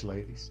Dutch,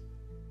 ladies.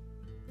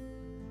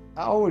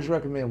 I always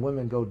recommend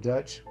women go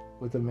Dutch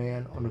with a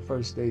man on the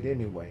first date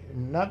anyway.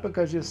 And not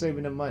because you're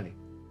saving them money.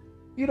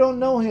 You don't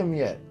know him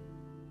yet.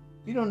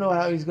 You don't know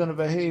how he's going to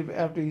behave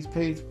after he's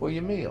paid for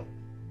your meal.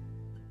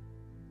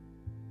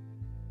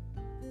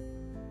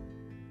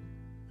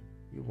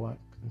 You want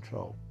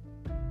control.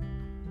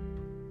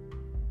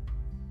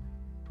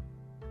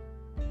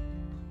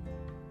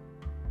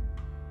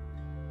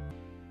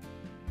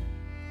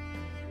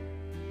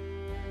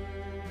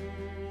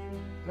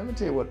 Let me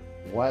tell you what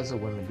wiser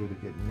women do to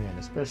get men,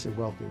 especially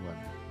wealthy women.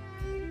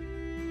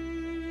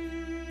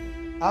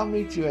 I'll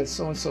meet you at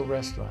so-and-so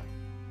restaurant.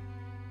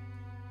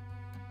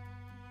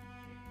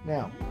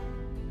 Now,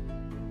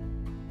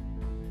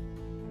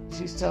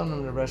 she's telling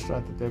them the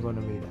restaurant that they're going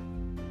to meet at.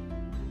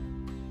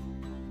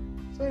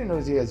 So he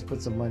knows he has to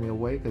put some money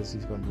away because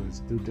he's going to do his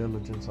due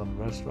diligence on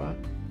the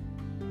restaurant.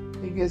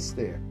 He gets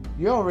there.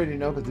 You already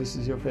know because this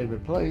is your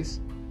favorite place.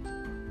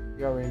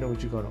 You already know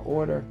what you're going to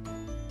order.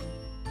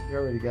 You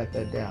already got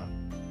that down.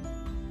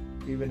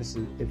 Even if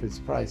it's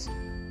pricey.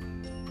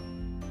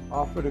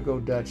 Offer to go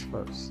Dutch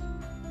first.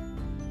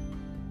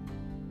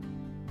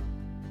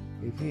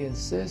 If he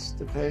insists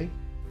to pay,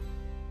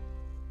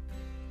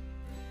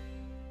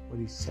 what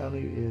he's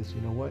telling you is,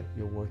 you know what,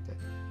 you're worth it.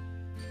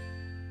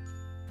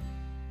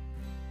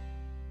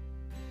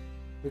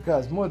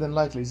 Because more than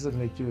likely he's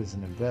looking at you as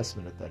an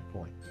investment at that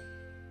point.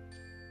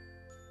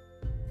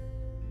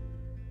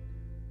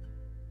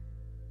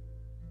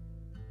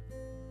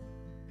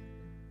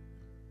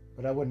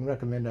 But I wouldn't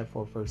recommend that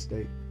for a first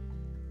date.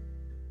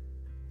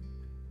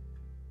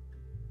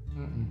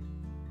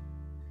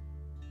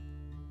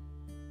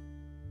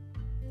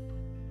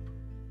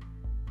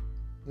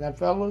 Now,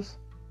 fellas,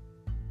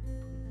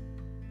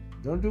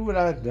 don't do what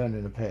I've done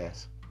in the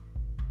past.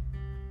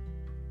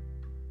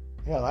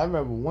 Hell, I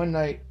remember one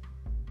night,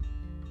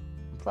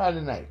 Friday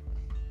night,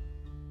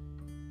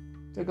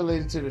 took a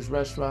lady to this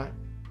restaurant.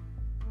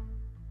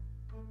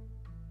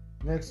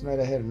 Next night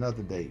I had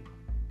another date.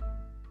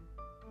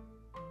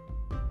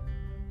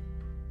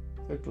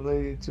 Took a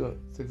lady to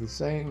the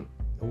same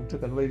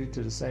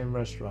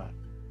restaurant.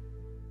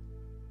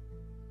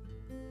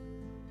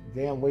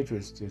 Damn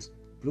waitress just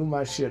blew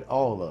my shit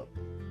all up.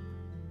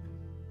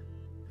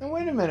 And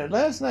wait a minute,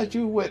 last night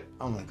you were with,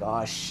 I'm like,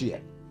 oh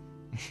shit.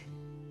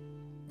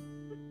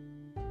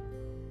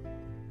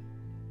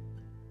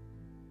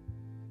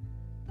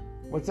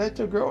 Was that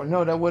your girl?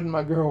 No, that wasn't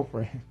my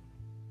girlfriend.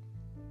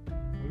 Get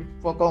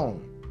the fuck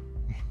on.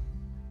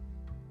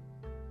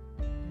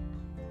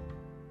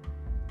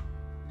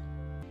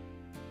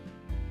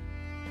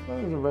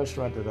 It was a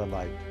restaurant that I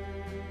liked.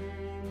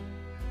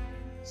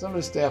 Some of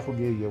the staff will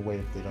give you away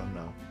if they don't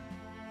know.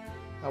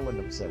 I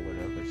wasn't upset with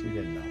her, but she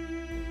didn't know.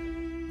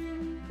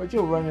 But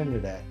you'll run into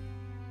that.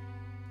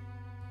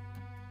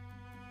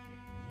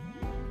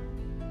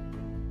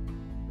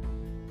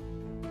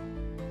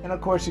 And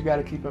of course, you got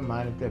to keep in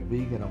mind if they're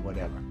vegan or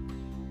whatever.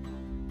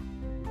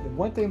 The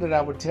one thing that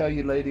I would tell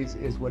you, ladies,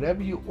 is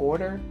whatever you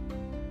order,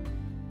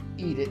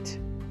 eat it.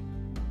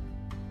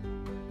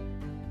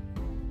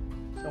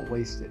 Don't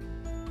waste it.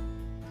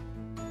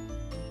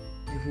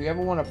 If you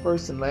ever want a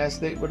first and last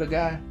date with a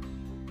guy,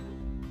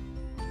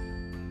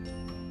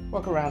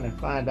 walk around and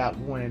find out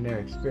one in there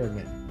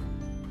experimenting.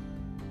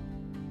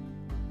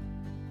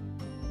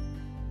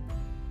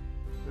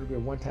 It'll be a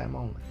one time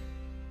only.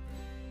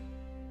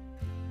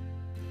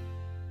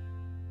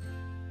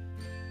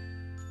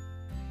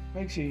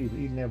 Make sure you've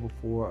eaten there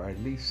before, or at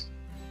least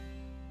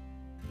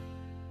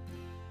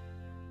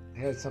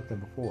had something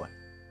before.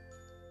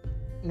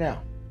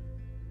 Now,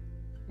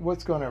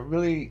 what's going to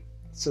really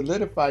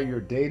solidify your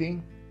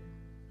dating,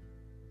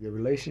 your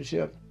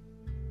relationship,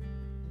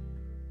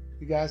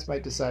 you guys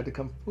might decide to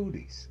become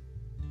foodies.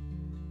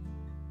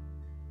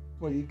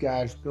 Well, you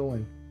guys go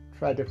and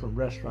try different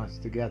restaurants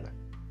together.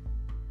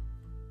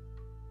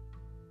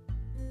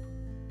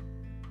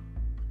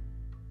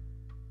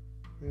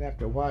 And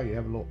after a while, you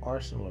have a little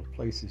arsenal of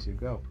places you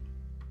go.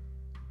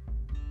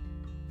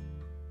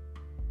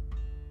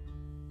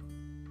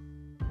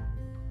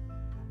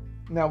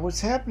 Now, what's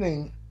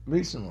happening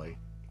recently,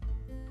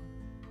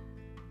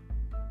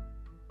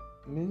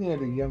 many of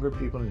the younger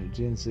people in the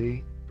Gen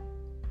Z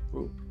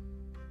group,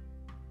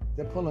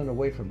 they're pulling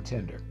away from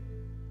Tinder.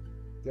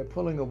 They're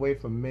pulling away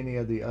from many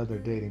of the other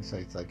dating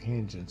sites like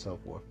Hinge and so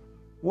forth.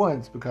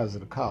 One's because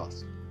of the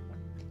cost,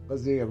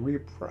 because they are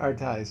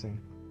reprioritizing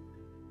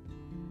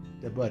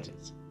their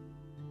budgets.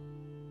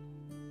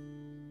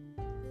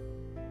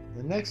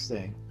 The next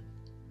thing,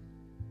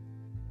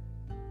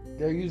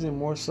 they're using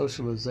more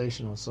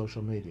socialization on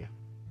social media.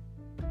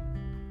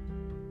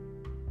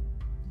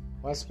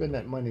 Why spend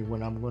that money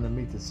when I'm going to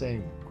meet the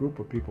same group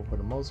of people for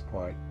the most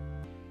part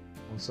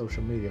on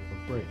social media for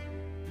free?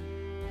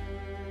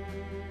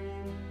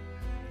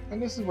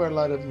 And this is where a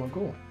lot of them are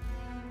going.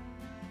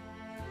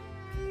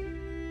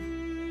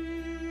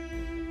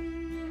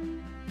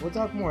 We'll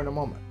talk more in a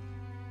moment.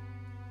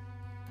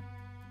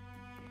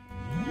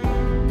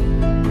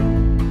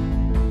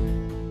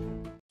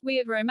 We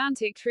at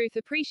Romantic Truth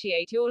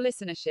appreciate your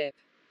listenership.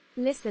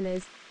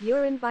 Listeners,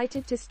 you're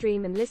invited to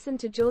stream and listen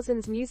to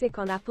Jawson's music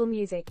on Apple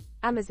Music,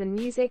 Amazon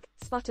Music,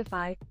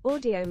 Spotify,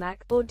 Audiomack,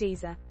 or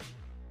Deezer.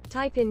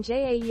 Type in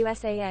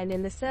JAUSAN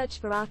in the search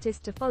for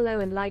artist to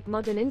follow and like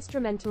modern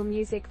instrumental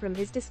music from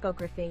his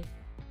discography.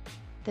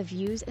 The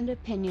views and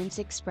opinions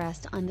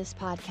expressed on this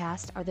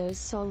podcast are those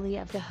solely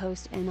of the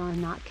host and are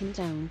not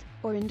condoned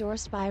or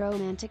endorsed by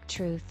Romantic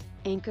Truth,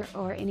 Anchor,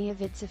 or any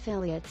of its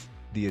affiliates.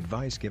 The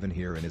advice given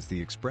herein is the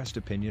expressed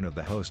opinion of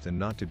the host and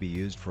not to be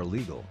used for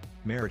legal,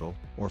 marital,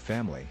 or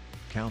family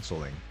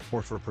counseling,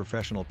 or for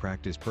professional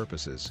practice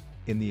purposes.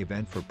 In the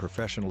event for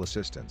professional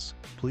assistance,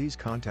 please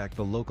contact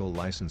the local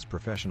licensed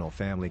professional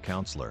family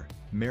counselor,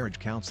 marriage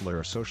counselor,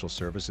 or social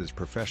services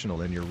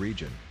professional in your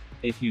region.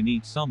 If you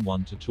need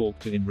someone to talk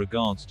to in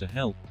regards to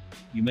help,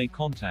 you may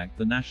contact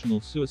the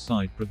National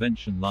Suicide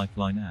Prevention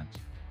Lifeline at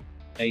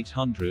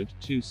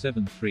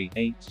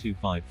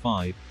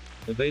 800-273-8255,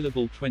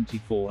 available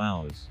 24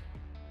 hours.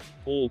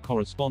 All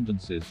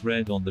correspondences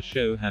read on the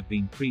show have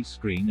been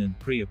pre-screened and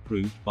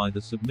pre-approved by the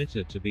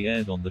submitter to be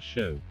aired on the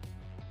show.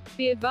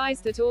 Be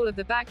advised that all of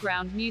the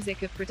background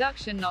music of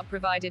production not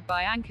provided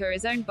by Anchor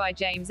is owned by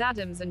James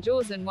Adams and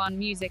Jawson One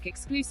Music,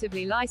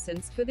 exclusively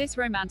licensed for this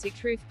Romantic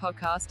Truth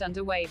podcast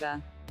under waiver.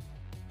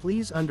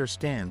 Please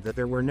understand that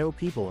there were no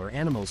people or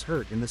animals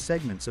hurt in the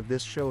segments of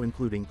this show,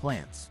 including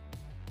plants.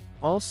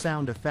 All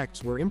sound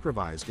effects were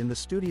improvised in the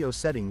studio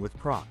setting with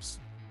props.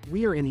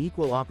 We are an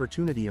equal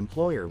opportunity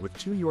employer with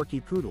 2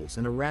 Yorkie Poodles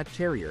and a Rat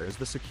Terrier as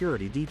the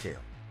security detail.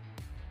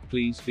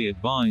 Please be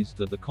advised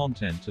that the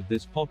content of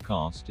this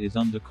podcast is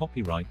under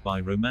copyright by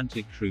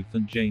Romantic Truth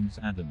and James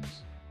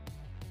Adams.